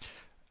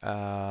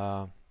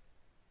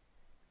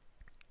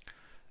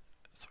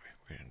 Sorry,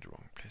 we're in the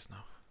wrong place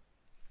now.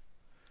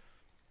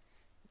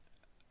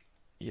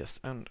 Yes,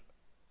 and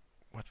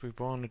what we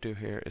want to do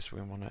here is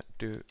we want to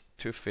do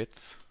two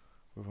fits.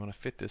 We want to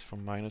fit this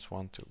from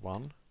 -1 to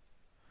 1,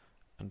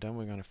 and then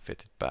we're going to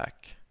fit it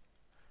back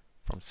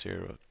from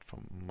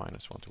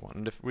 -1 to 1.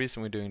 And the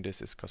reason we're doing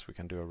this is because we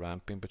can do a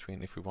ramp in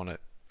between if we want to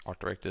art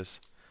direct this.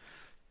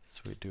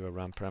 So we do a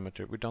ramp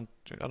parameter. I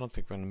don't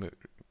think we're going to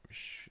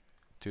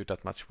do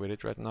that much with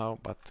it right now,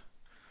 but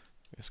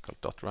it's called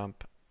dot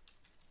ramp.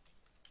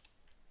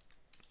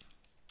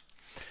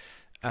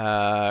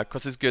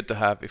 Because it's good to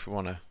have if we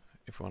want to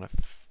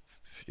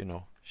you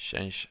know,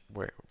 change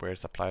where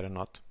it's applied or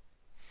not.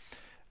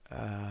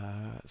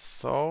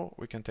 So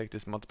we can take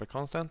this multiply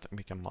constant and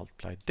we can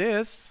multiply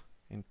this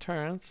in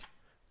turns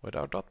with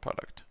our dot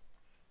product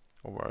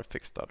over our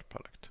fixed dot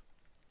product,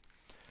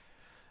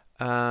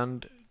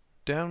 and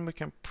then we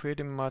can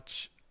pretty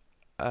much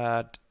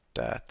add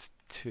that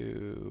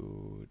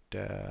to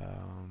the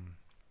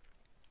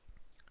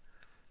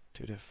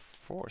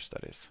force,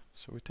 that is.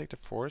 So we take the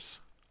force,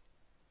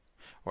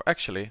 or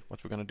actually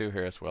what we're going to do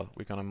here as well,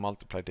 we're going to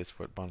multiply this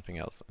with one thing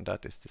else, and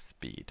that is the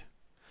speed.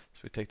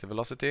 So we take the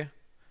velocity,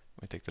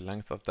 we take the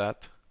length of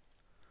that,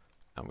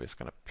 and we're just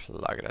going to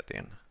plug that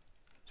in.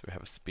 So we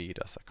have a speed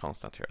as a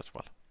constant here as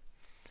well.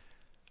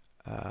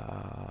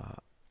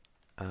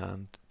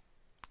 And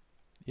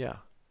yeah,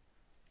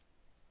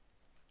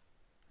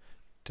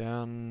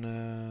 then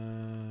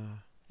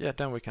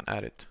then we can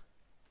add it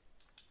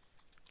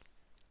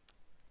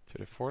to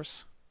the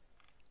force.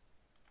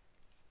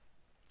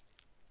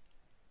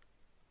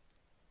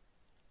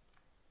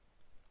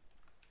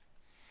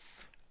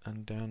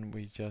 And then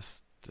we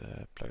just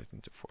plug it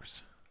into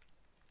force.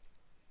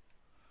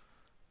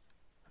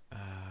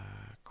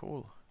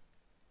 Cool.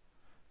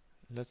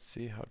 Let's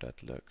see how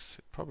that looks.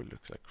 It probably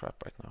looks like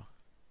crap right now.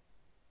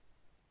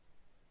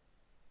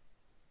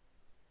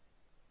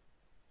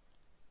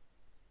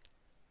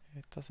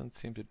 It doesn't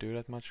seem to do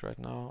that much right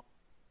now.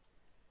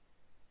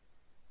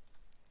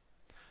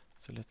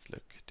 So let's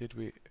look.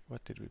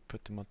 What did we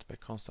put the multiply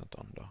constant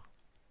on though?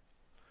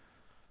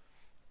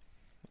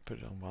 Put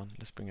it on 1.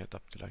 Let's bring it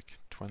up to like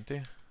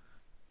 20.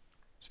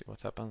 See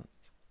what happens.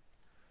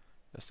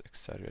 Just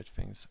exaggerate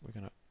things. We're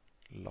gonna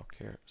lock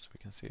here so we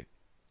can see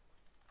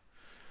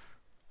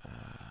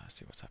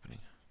what's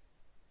happening.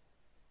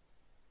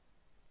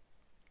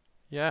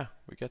 Yeah,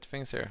 we get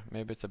things here.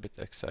 Maybe it's a bit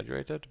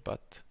exaggerated,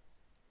 but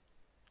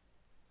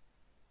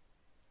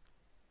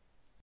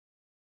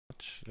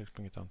let's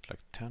bring it down to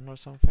like 10 or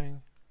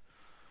something.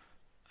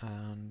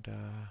 And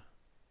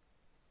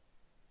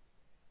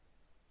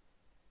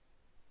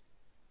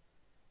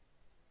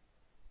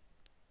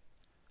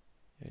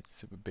it's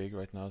super big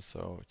right now,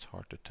 so it's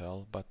hard to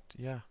tell, but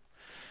yeah.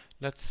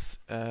 Let's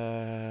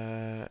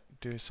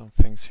do some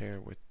things here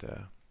with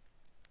the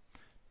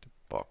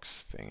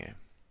box thingy.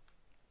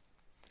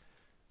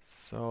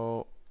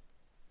 So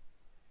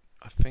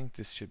I think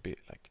this should be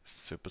like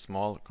super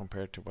small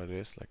compared to what it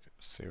is, like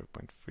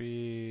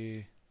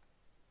 0.3.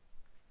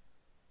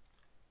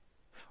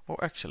 Oh,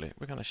 actually,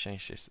 we're gonna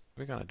change this.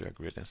 We're gonna do a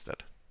grid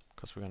instead,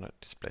 because we're gonna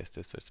displace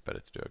this, so it's better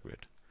to do a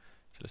grid.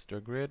 So let's do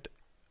a grid,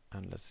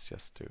 and let's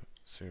just do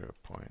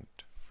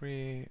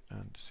 0.3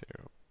 and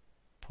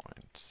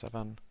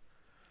 0.7,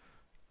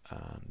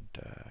 and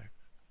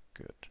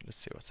good. Let's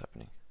see what's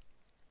happening.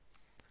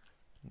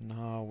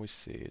 Now we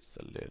see it's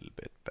a little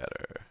bit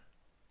better.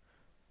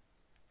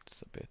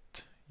 It's a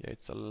bit, yeah,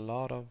 it's a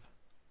lot of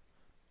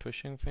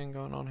pushing thing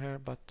going on here,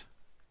 but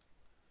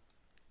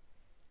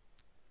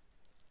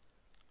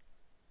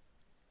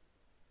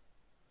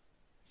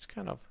it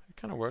kind of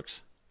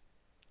works.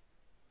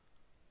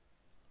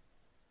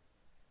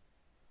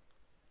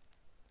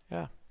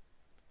 Yeah,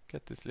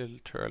 get these little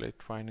twirly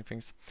tiny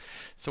things.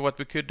 So what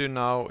we could do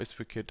now is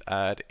we could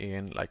add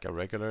in like a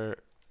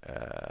regular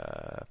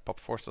pop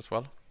force as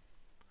well,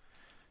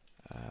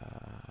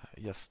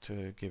 just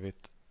to give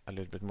it a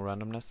little bit more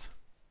randomness.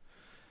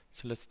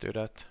 So let's do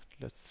that.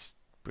 Let's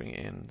bring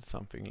in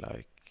something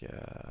like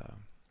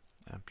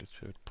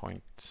amplitude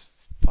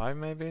 0.5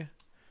 maybe,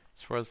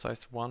 swirl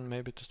size 1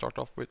 maybe to start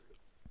off with.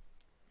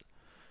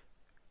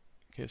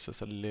 Gives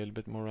us a little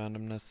bit more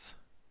randomness.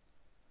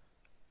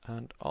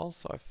 And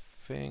also I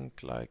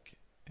think like,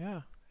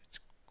 yeah, it's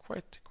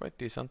quite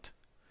decent.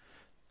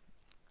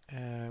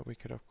 We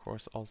could of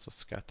course also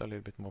scatter a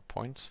little bit more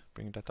points,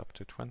 bring that up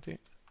to 20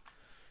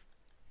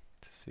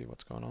 to see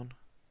what's going on.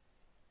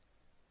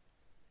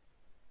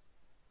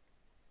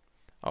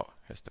 Oh,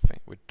 here's the thing,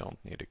 we don't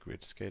need a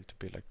grid scale to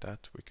be like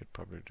that. We could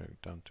probably do it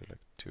down to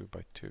like 2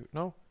 by 2.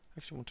 No,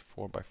 actually want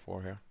 4 by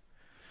 4 here.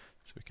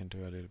 So we can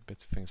do a little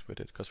bit of things with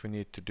it, because we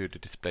need to do the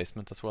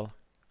displacement as well.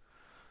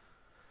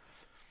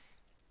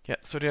 Yeah,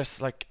 so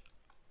there's like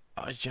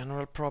a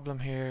general problem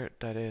here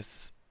that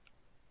is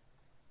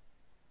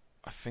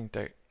I think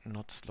they're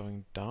not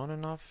slowing down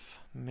enough,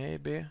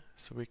 maybe.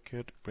 So we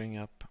could bring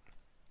up,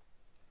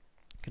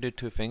 could do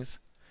two things.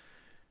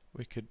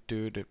 We could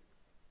do the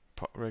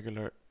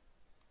regular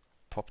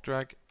pop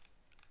drag,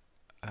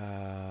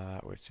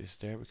 which is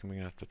there. We can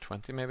bring it up to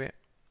 20 maybe.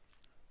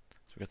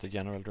 So we got the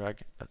general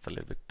drag. That's a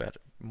little bit better,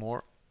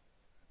 more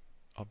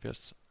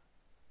obvious.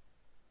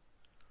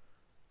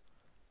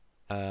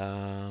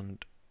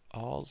 And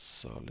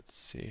also, let's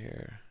see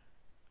here.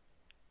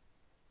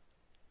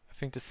 I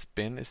think the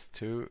spin is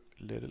too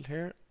little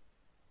here.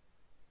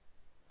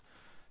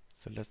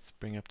 So let's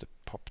bring up the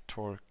pop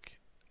torque.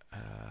 I'm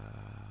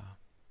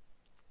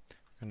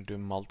going to do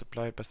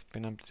multiply by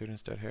spin amplitude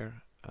instead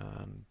here,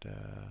 and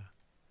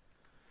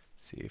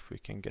see if we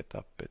can get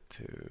up it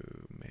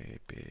to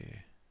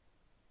maybe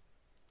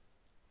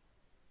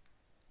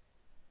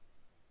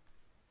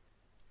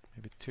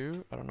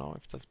 2. I don't know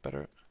if that's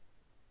better.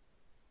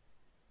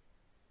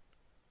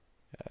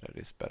 Yeah, that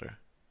is better.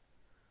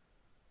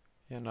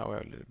 Yeah, now we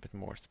have a little bit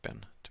more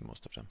spin to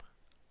most of them.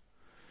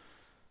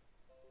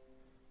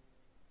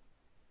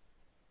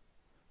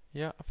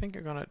 Yeah, I think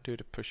I'm gonna do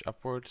the push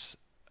upwards.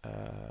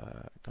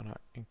 Gonna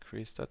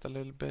increase that a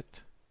little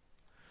bit.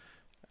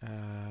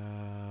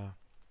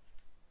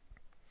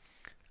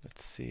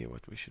 Let's see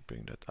what we should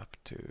bring that up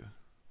to.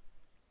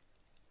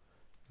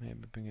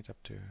 Maybe bring it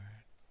up to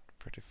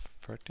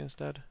 30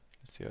 instead.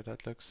 Let's see how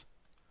that looks.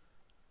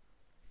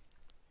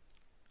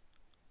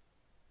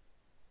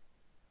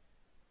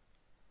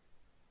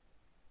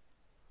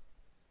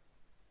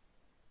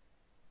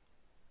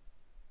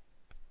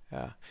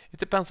 Yeah, it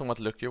depends on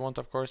what look you want,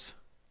 of course,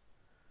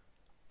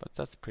 but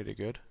that's pretty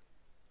good.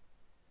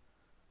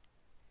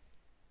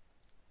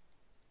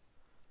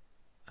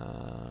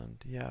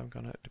 And yeah, I'm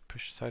gonna the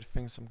push side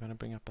things I'm gonna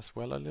bring up as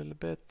well a little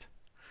bit.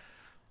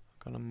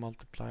 I'm gonna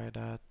multiply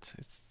that.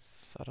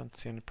 I don't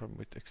see any problem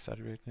with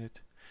exaggerating it.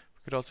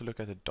 We could also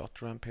look at the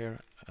dot ramp here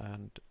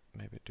and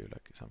maybe do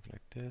like something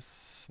like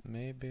this,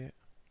 maybe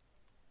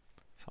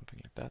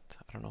something like that.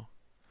 I don't know.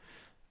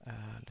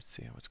 Let's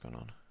see what's going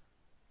on.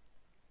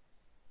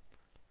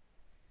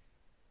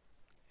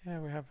 Yeah,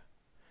 we have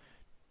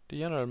the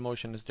general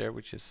motion is there,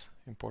 which is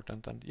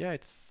important, and yeah,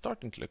 it's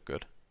starting to look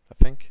good, I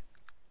think.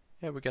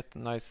 Yeah, we get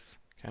nice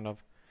kind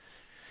of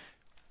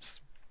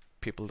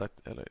people that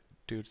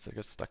dudes that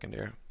get stuck in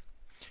there.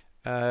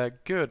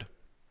 Good.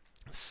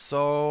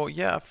 So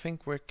yeah, I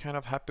think we're kind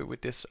of happy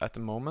with this at the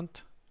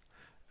moment.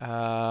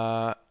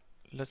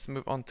 Let's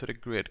move on to the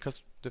grid,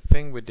 because the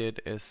thing we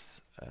did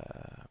is,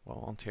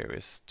 well, on here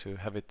is to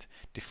have it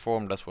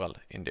deformed as well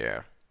in the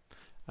air,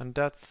 and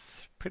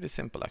that's pretty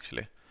simple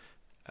actually.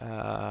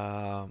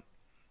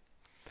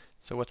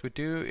 So what we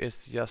do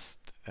is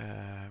just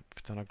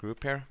put on a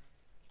group here,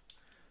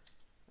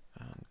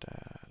 and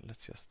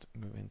let's just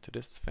move into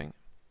this thing.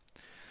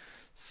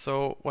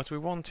 So what we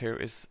want here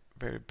is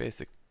very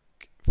basic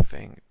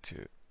thing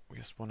to, we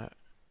just want to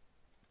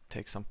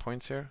take some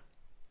points here,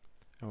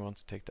 and we want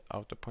to take the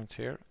outer points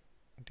here,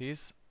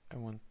 these, and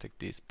we want to take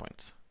these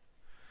points,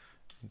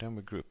 and then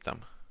we group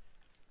them,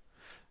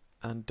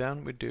 and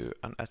then we do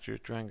an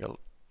attribute triangle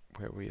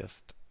where we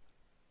just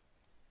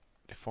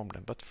deform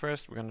them. But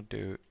first we're going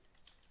to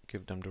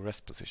give them the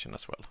rest position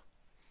as well.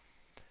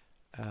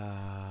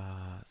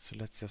 So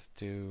let's just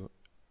do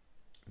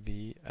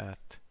v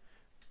at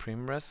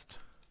prim rest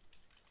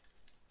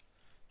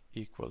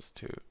equals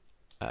to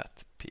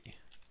at p.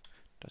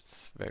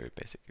 That's very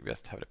basic. We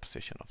just have the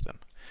position of them,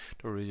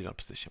 the original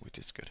position, which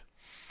is good.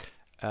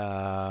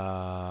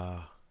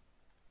 Yeah,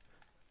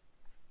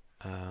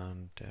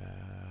 and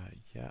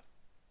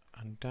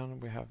then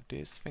we have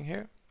this thing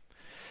here.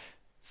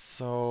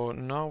 So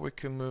now we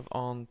can move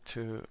on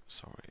to,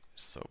 sorry,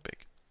 so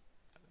big.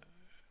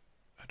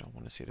 I don't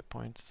want to see the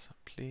points.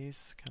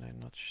 Please, can I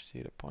not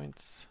see the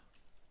points?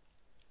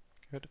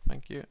 Good,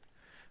 thank you.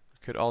 We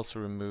could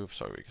also remove,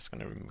 sorry, we're just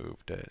going to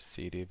remove the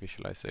CD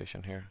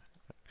visualization here.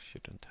 I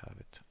shouldn't have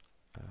it.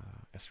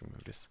 Let's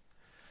remove this.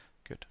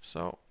 Good,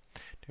 so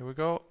there we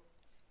go.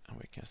 And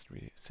we can just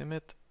re-sim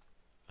it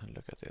and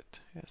look at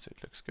it. Yeah, so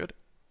it looks good.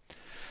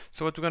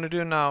 So what we're going to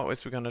do now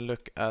is we're going to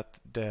look at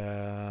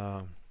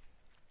the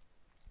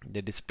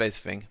displays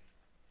thing.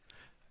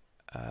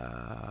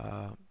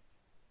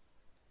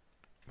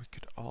 We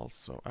could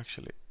also,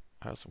 actually,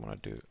 I also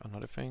want to do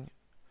another thing.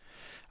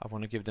 I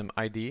want to give them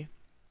ID,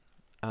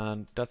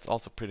 and that's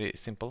also pretty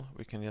simple.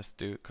 We can just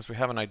do, because we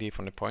have an ID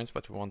from the points,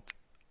 but we want,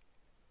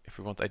 if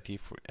we want ID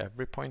for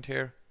every point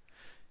here,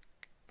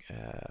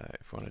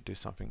 if we want to do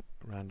something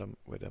random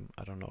with them,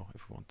 I don't know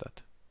if we want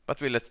that. But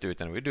let's do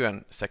it, and we do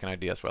a second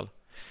ID as well.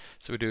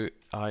 So we do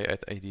I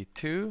at ID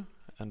 2,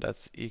 and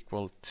that's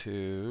equal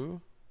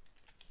to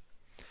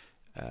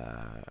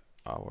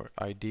our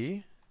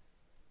ID,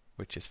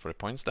 which is for the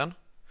points then.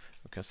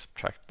 We can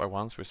subtract by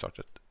 1, so we start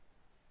at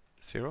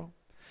 0.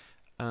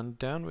 And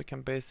then we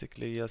can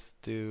basically just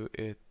do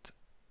it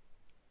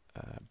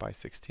by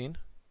 16,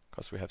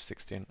 because we have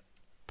 16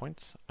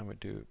 points, and we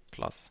do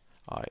plus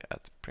I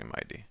at prim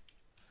ID.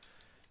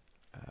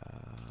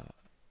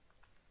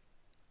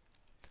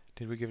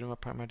 Did we give them a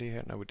prime ID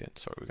here? No, we didn't.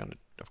 Sorry, we're gonna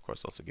of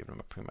course also give them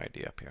a prime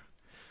ID up here.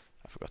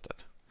 I forgot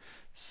that.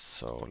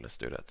 So let's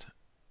do that.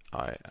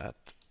 I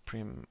at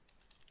prim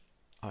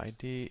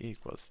ID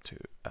equals to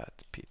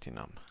at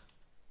ptnum.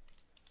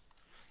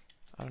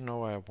 I don't know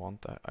why I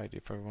want that ID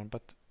for everyone,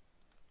 but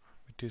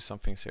we do some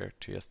things here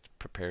to just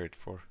prepare it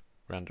for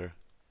render.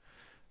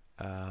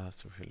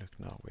 So if we look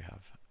now, we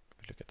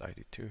look at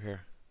ID2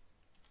 here.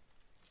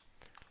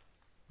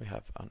 We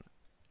have a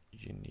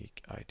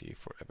unique ID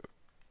for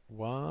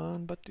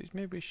everyone, but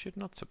maybe we should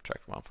not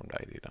subtract 1 from the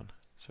ID then.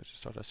 So it should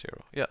start at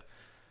 0. Yeah.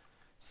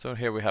 So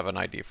here we have an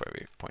ID for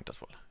every point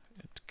as well.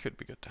 It could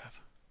be good to have.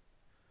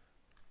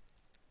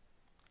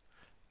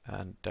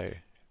 And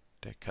they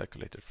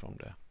calculated from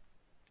the,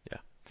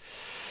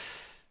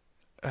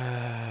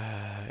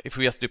 if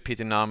we just do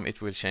ptnum,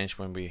 it will change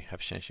when we have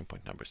changing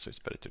point numbers, so it's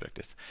better to do like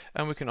this.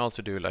 And we can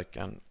also do like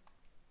an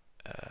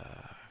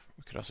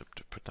we could also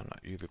put an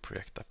UV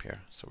project up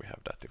here, so we have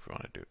that if we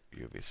want to do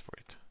UVs for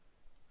it.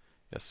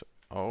 Yes.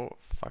 Oh,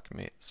 fuck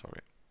me.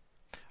 Sorry.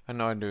 I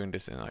know I'm doing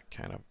this in a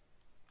kind of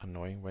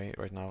annoying way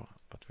right now,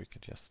 but we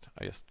could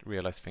I just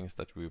realized things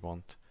that we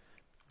want.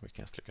 We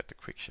can just look at the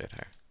quick shade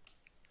here,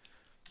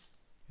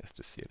 just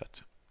to see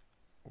that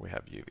we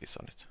have UVs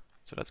on it.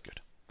 So that's good.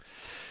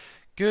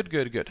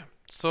 Good.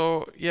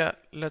 So yeah,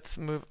 let's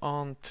move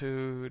on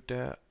to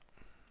the,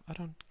 I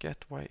don't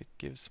get why it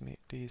gives me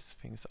these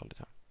things all the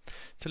time.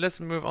 So let's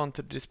move on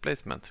to the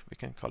displacement. We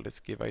can call this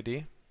give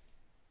ID.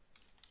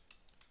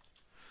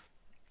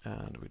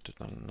 And we do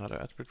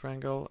another attribute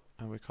wrangle,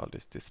 and we call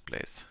this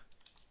displace.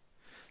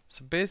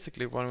 So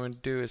basically what we're going to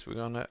do is we're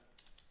going to,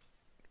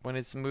 when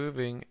it's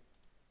moving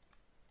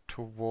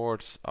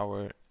towards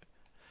our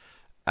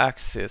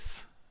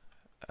axis,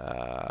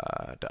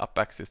 the up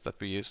axis that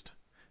we used,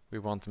 we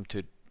want them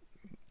to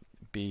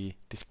be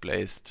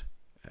displaced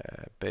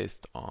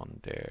based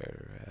on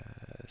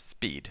their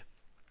speed.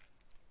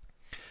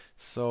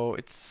 So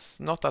it's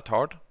not that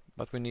hard,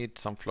 but we need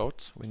some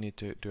floats. We need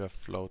to do a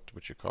float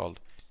which you call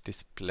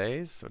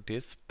displace or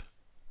disp.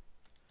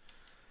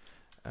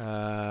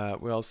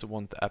 We also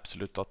want the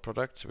absolute dot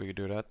product, so we can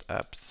do that.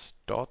 Abs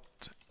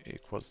dot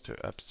equals to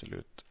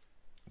absolute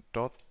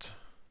dot.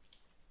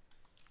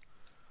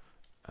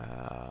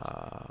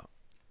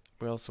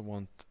 We also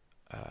want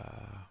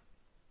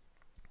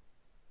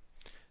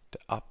the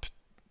up.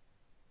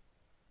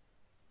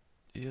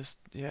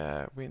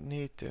 We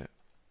need to.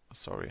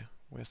 Sorry,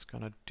 we're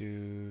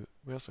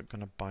also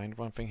gonna bind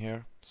one thing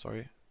here.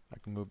 Sorry, I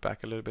can move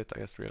back a little bit. I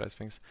just realized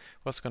things.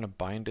 We're also gonna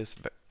bind this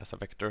as a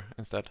vector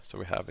instead, so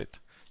we have it.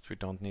 So we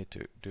don't need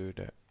to do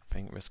the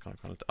thing. We're just gonna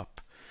call it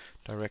up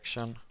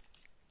direction.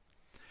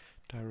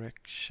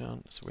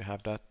 So we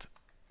have that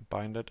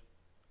binded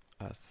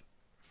as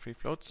free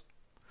floats.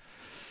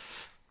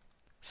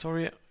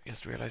 Sorry,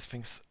 just realized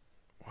things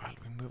while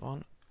we move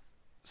on.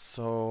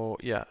 So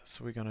yeah,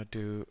 so we're gonna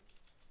do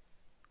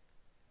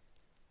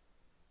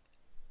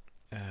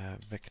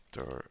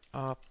vector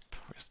up.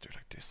 Let's do it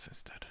like this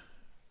instead.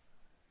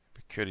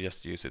 We could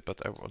just use it,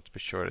 but I want to be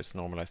sure it's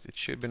normalized. It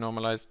should be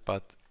normalized,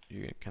 but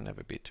you can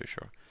never be too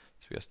sure.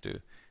 So we just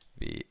do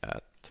v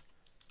at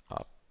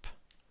up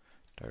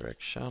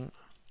direction.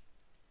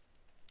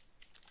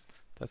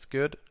 That's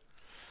good.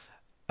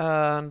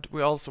 And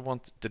we also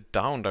want the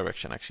down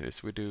direction actually.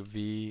 So we do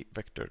v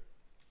vector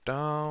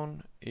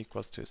down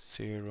equals to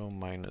 0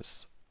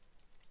 minus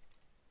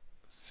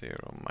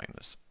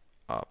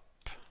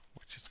up,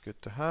 which is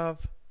good to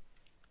have.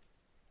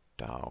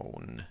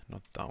 Down,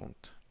 not down,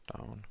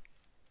 down.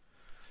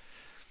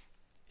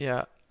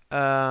 Yeah,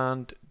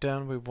 and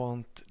then we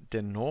want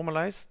the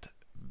normalized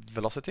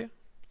velocity.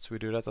 So we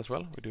do that as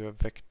well. We do a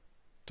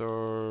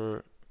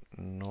vector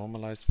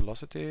normalized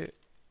velocity,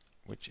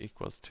 which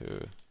equals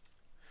to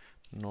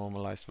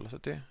normalized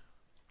velocity.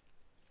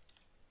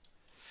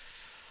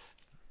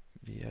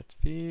 V at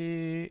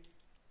v.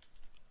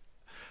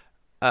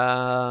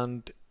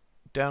 And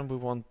then we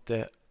want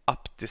the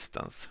up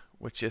distance,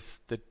 which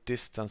is the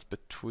distance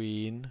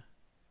between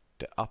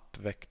the up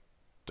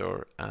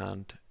vector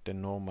and the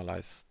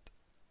normalized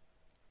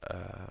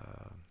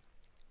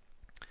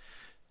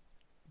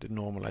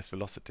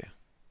velocity.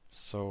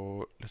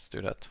 So let's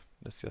do that.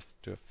 Let's just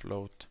do a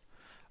float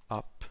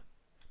up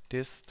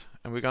dist,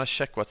 and we're gonna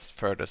check what's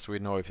furthest. We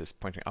know if it's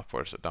pointing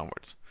upwards or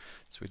downwards.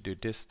 So we do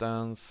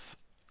distance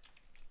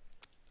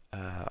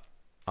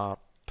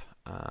up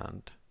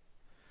and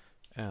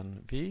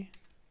nv,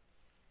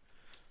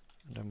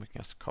 and then we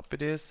can just copy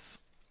this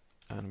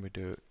and we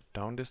do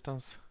down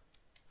distance,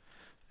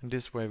 and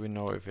this way we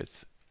know if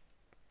it's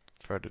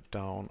further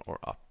down or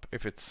up,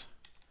 if it's,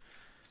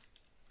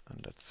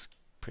 and that's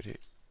pretty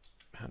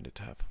handy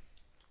to have.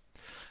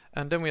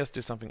 And then we just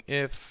do something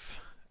if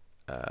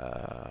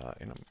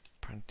in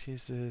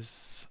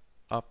parentheses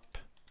up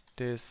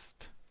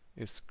dist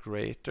is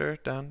greater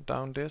than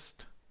down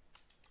dist.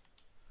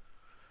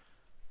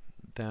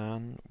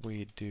 Then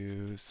we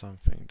do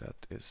something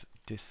that is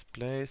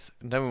displace,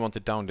 and then we want the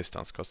down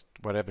distance, because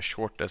whatever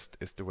shortest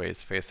is the way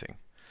it's facing.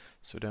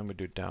 So then we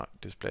do down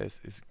displace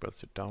is equal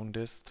to down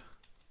dist,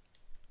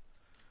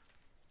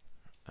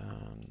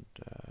 and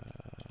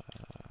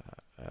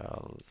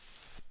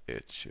else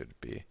it should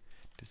be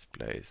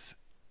displays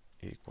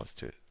equals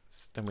to,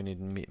 then we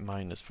need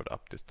minus for the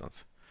up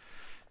distance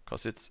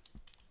because it's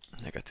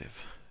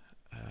negative.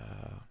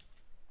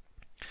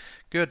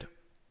 Good.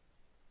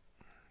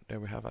 There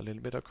we have a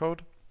little bit of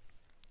code.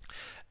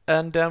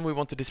 And then we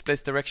want to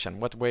displace direction.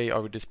 What way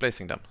are we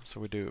displacing them? So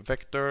we do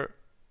vector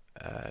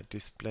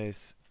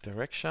displace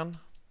direction,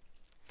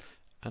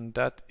 and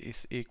that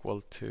is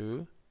equal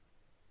to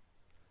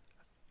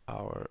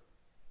our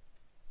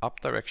up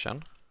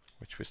direction,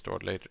 which we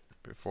stored later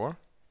before.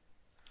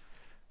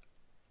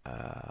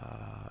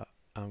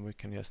 And we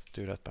can just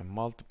do that by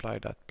multiply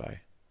that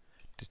by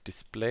the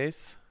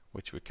displace,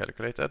 which we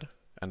calculated,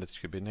 and it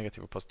should be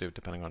negative or positive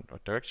depending on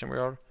what direction we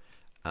are.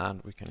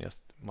 And we can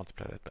just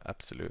multiply that by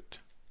absolute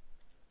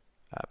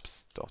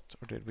abs dot,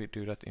 or did we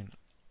do that in,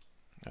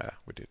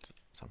 we did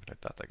something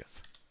like that, I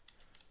guess.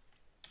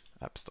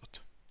 Abs dot.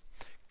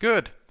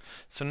 Good.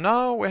 So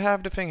now we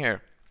have the thing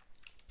here,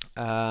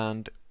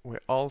 and we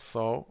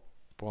also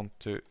want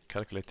to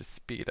calculate the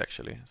speed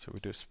actually. So we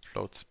do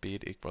float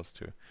speed equals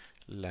to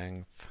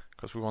length,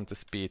 because we want the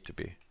speed to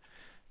be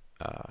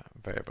a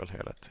variable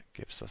here that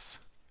gives us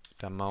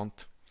the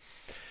amount.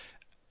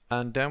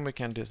 And then we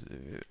can just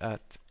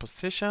at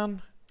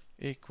position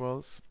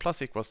equals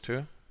plus equals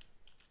to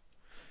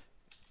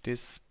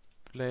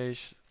display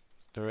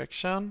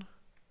direction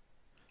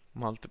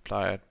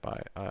multiplied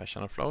by a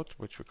channel float,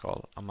 which we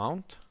call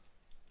amount,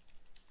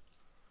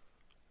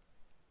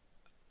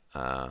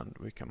 and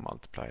we can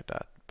multiply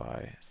that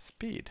by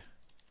speed.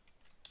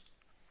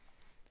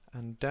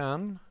 And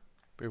then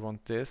we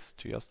want this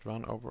to just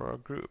run over our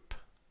group.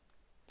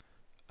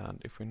 And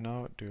if we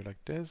now do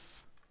like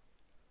this,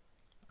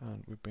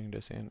 and we bring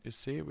this in, you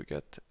see we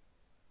get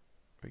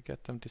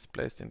them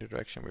displaced in the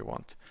direction we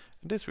want.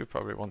 And this we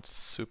probably want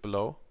super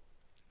low,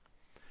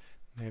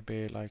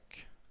 maybe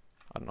like,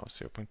 I don't know,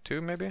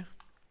 0.2 maybe.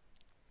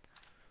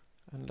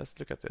 And let's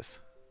look at this.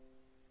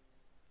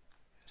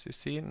 As you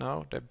see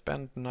now, they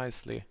bend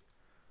nicely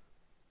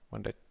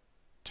when they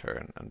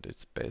turn, and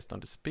it's based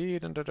on the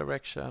speed and the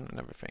direction and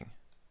everything.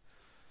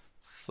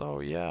 So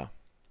yeah,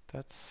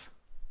 that's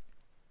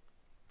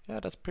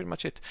pretty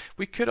much it.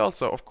 We could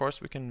also, of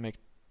course, we can make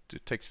to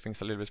take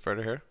things a little bit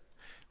further here.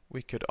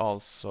 We could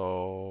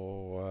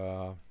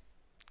also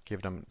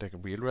give them the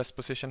real rest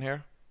position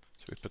here.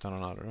 So we put on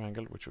another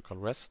angle, which we call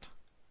rest.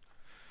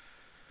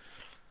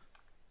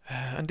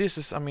 And this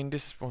is, I mean,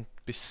 this won't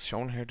be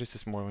shown here. This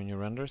is more when you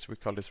render. So we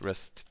call this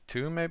rest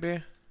 2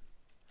 maybe.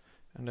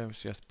 And then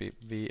it's just be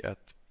v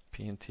at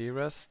p&t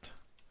rest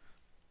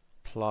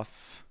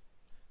plus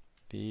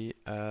v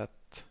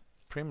at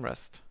prim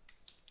rest.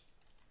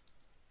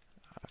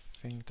 I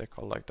think they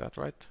call like that,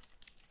 right?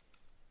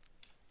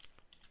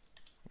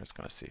 I'm just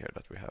gonna see here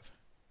that we have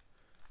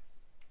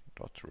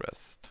dot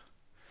rest,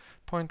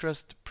 point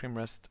rest, prim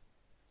rest,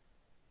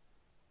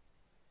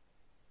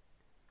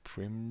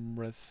 prim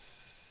rest.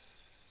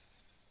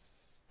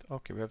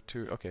 Okay, we have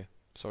two. Okay,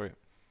 sorry.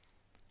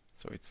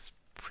 So it's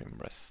prim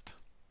rest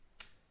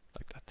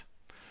like that.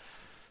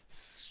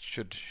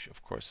 Should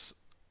of course,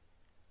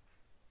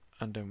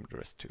 and then the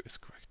rest 2 is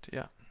correct.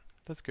 Yeah,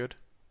 that's good.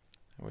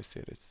 And we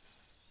see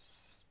it's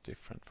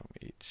different from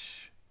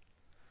each.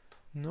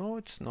 No,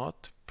 it's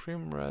not.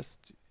 Prim rest.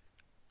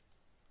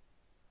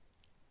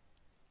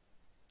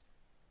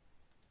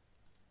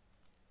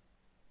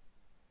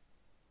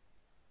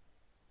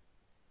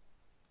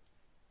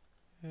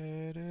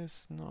 It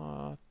is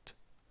not.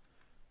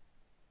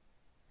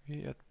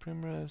 V at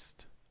prim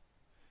rest.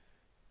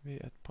 V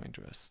at point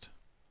rest.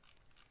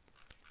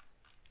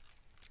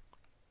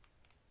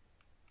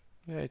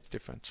 Yeah, it's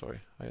different.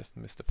 Sorry, I just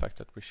missed the fact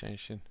that we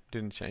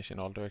didn't change in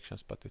all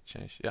directions, but it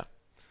changed. Yeah,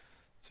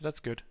 so that's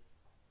good.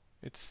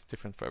 It's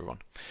different for everyone.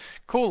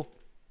 Cool.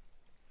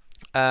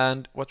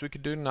 And what we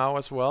could do now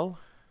as well,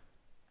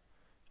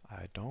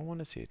 I don't want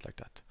to see it like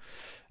that.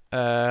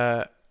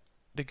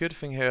 The good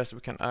thing here is we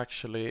can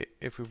actually,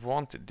 if we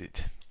wanted,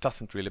 it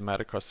doesn't really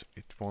matter because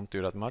it won't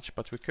do that much,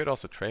 but we could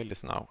also trail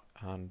this now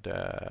and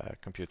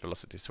compute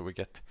velocity, so we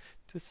get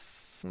this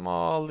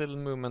small little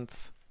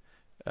movements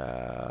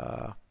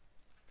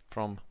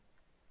from,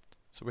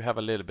 so we have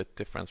a little bit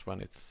difference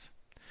when it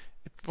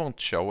won't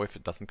show if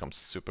it doesn't come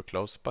super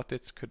close, but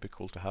it could be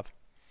cool to have.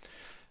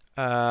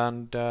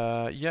 And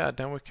yeah,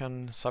 then we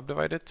can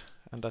subdivide it,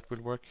 and that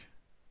will work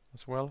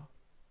as well.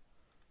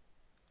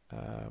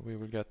 We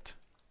will get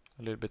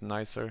a little bit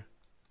nicer,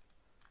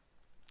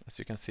 as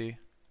you can see. You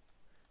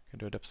can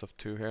do a depth of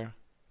 2 here.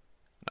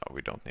 No,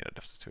 we don't need a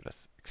depth of 2.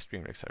 That's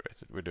extremely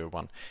accelerated. We do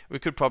 1. We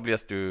could probably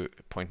just do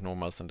point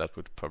normals, and that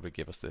would probably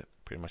give us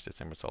pretty much the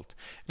same result.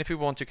 And if you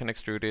want, you can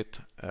extrude it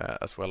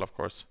as well, of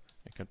course.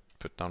 You can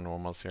put down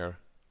normals here.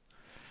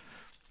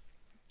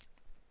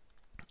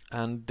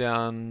 And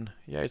then,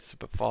 yeah, it's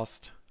super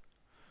fast.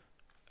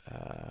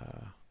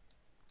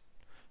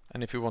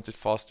 And if you want it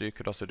faster, you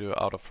could also do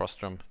out of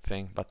frustum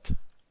thing, but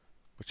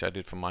which I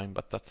did for mine,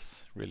 but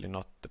that's really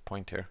not the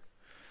point here.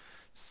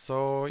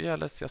 So yeah,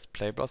 let's just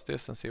play blast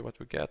this and see what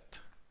we get.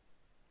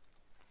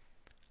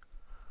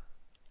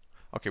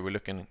 Okay, we're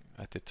looking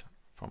at it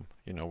from,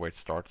 you know, where it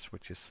starts,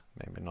 which is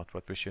maybe not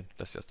what we should.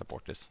 Let's just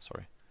abort this,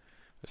 sorry.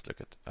 Let's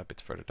look at a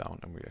bit further down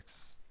and we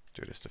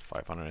do this to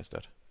 500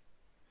 instead.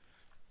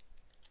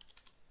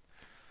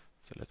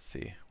 So let's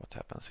see what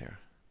happens here.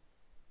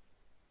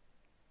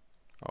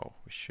 Oh,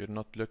 we should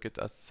not look at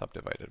it as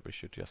subdivided. We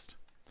should just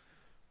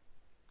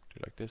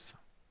do like this.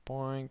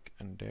 Boink,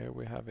 and there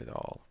we have it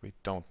all. We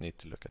don't need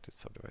to look at it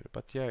subdivided.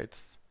 But yeah,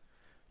 it's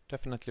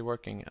definitely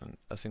working and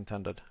as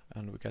intended.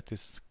 And we got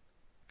this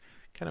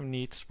kind of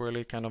neat,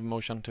 swirly kind of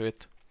motion to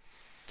it.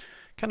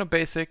 Kind of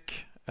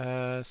basic,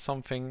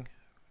 something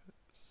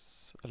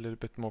a little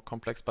bit more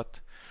complex, but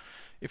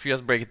if you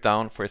just break it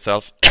down for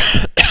yourself,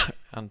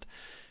 and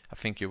I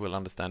think you will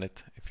understand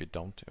it. If you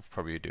don't,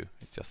 probably you do.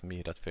 It's just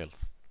me that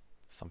feels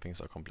something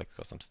so complex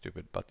because I'm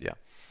stupid, but yeah.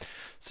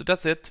 So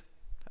that's it.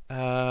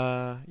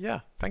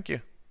 Yeah, thank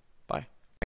you. Bye.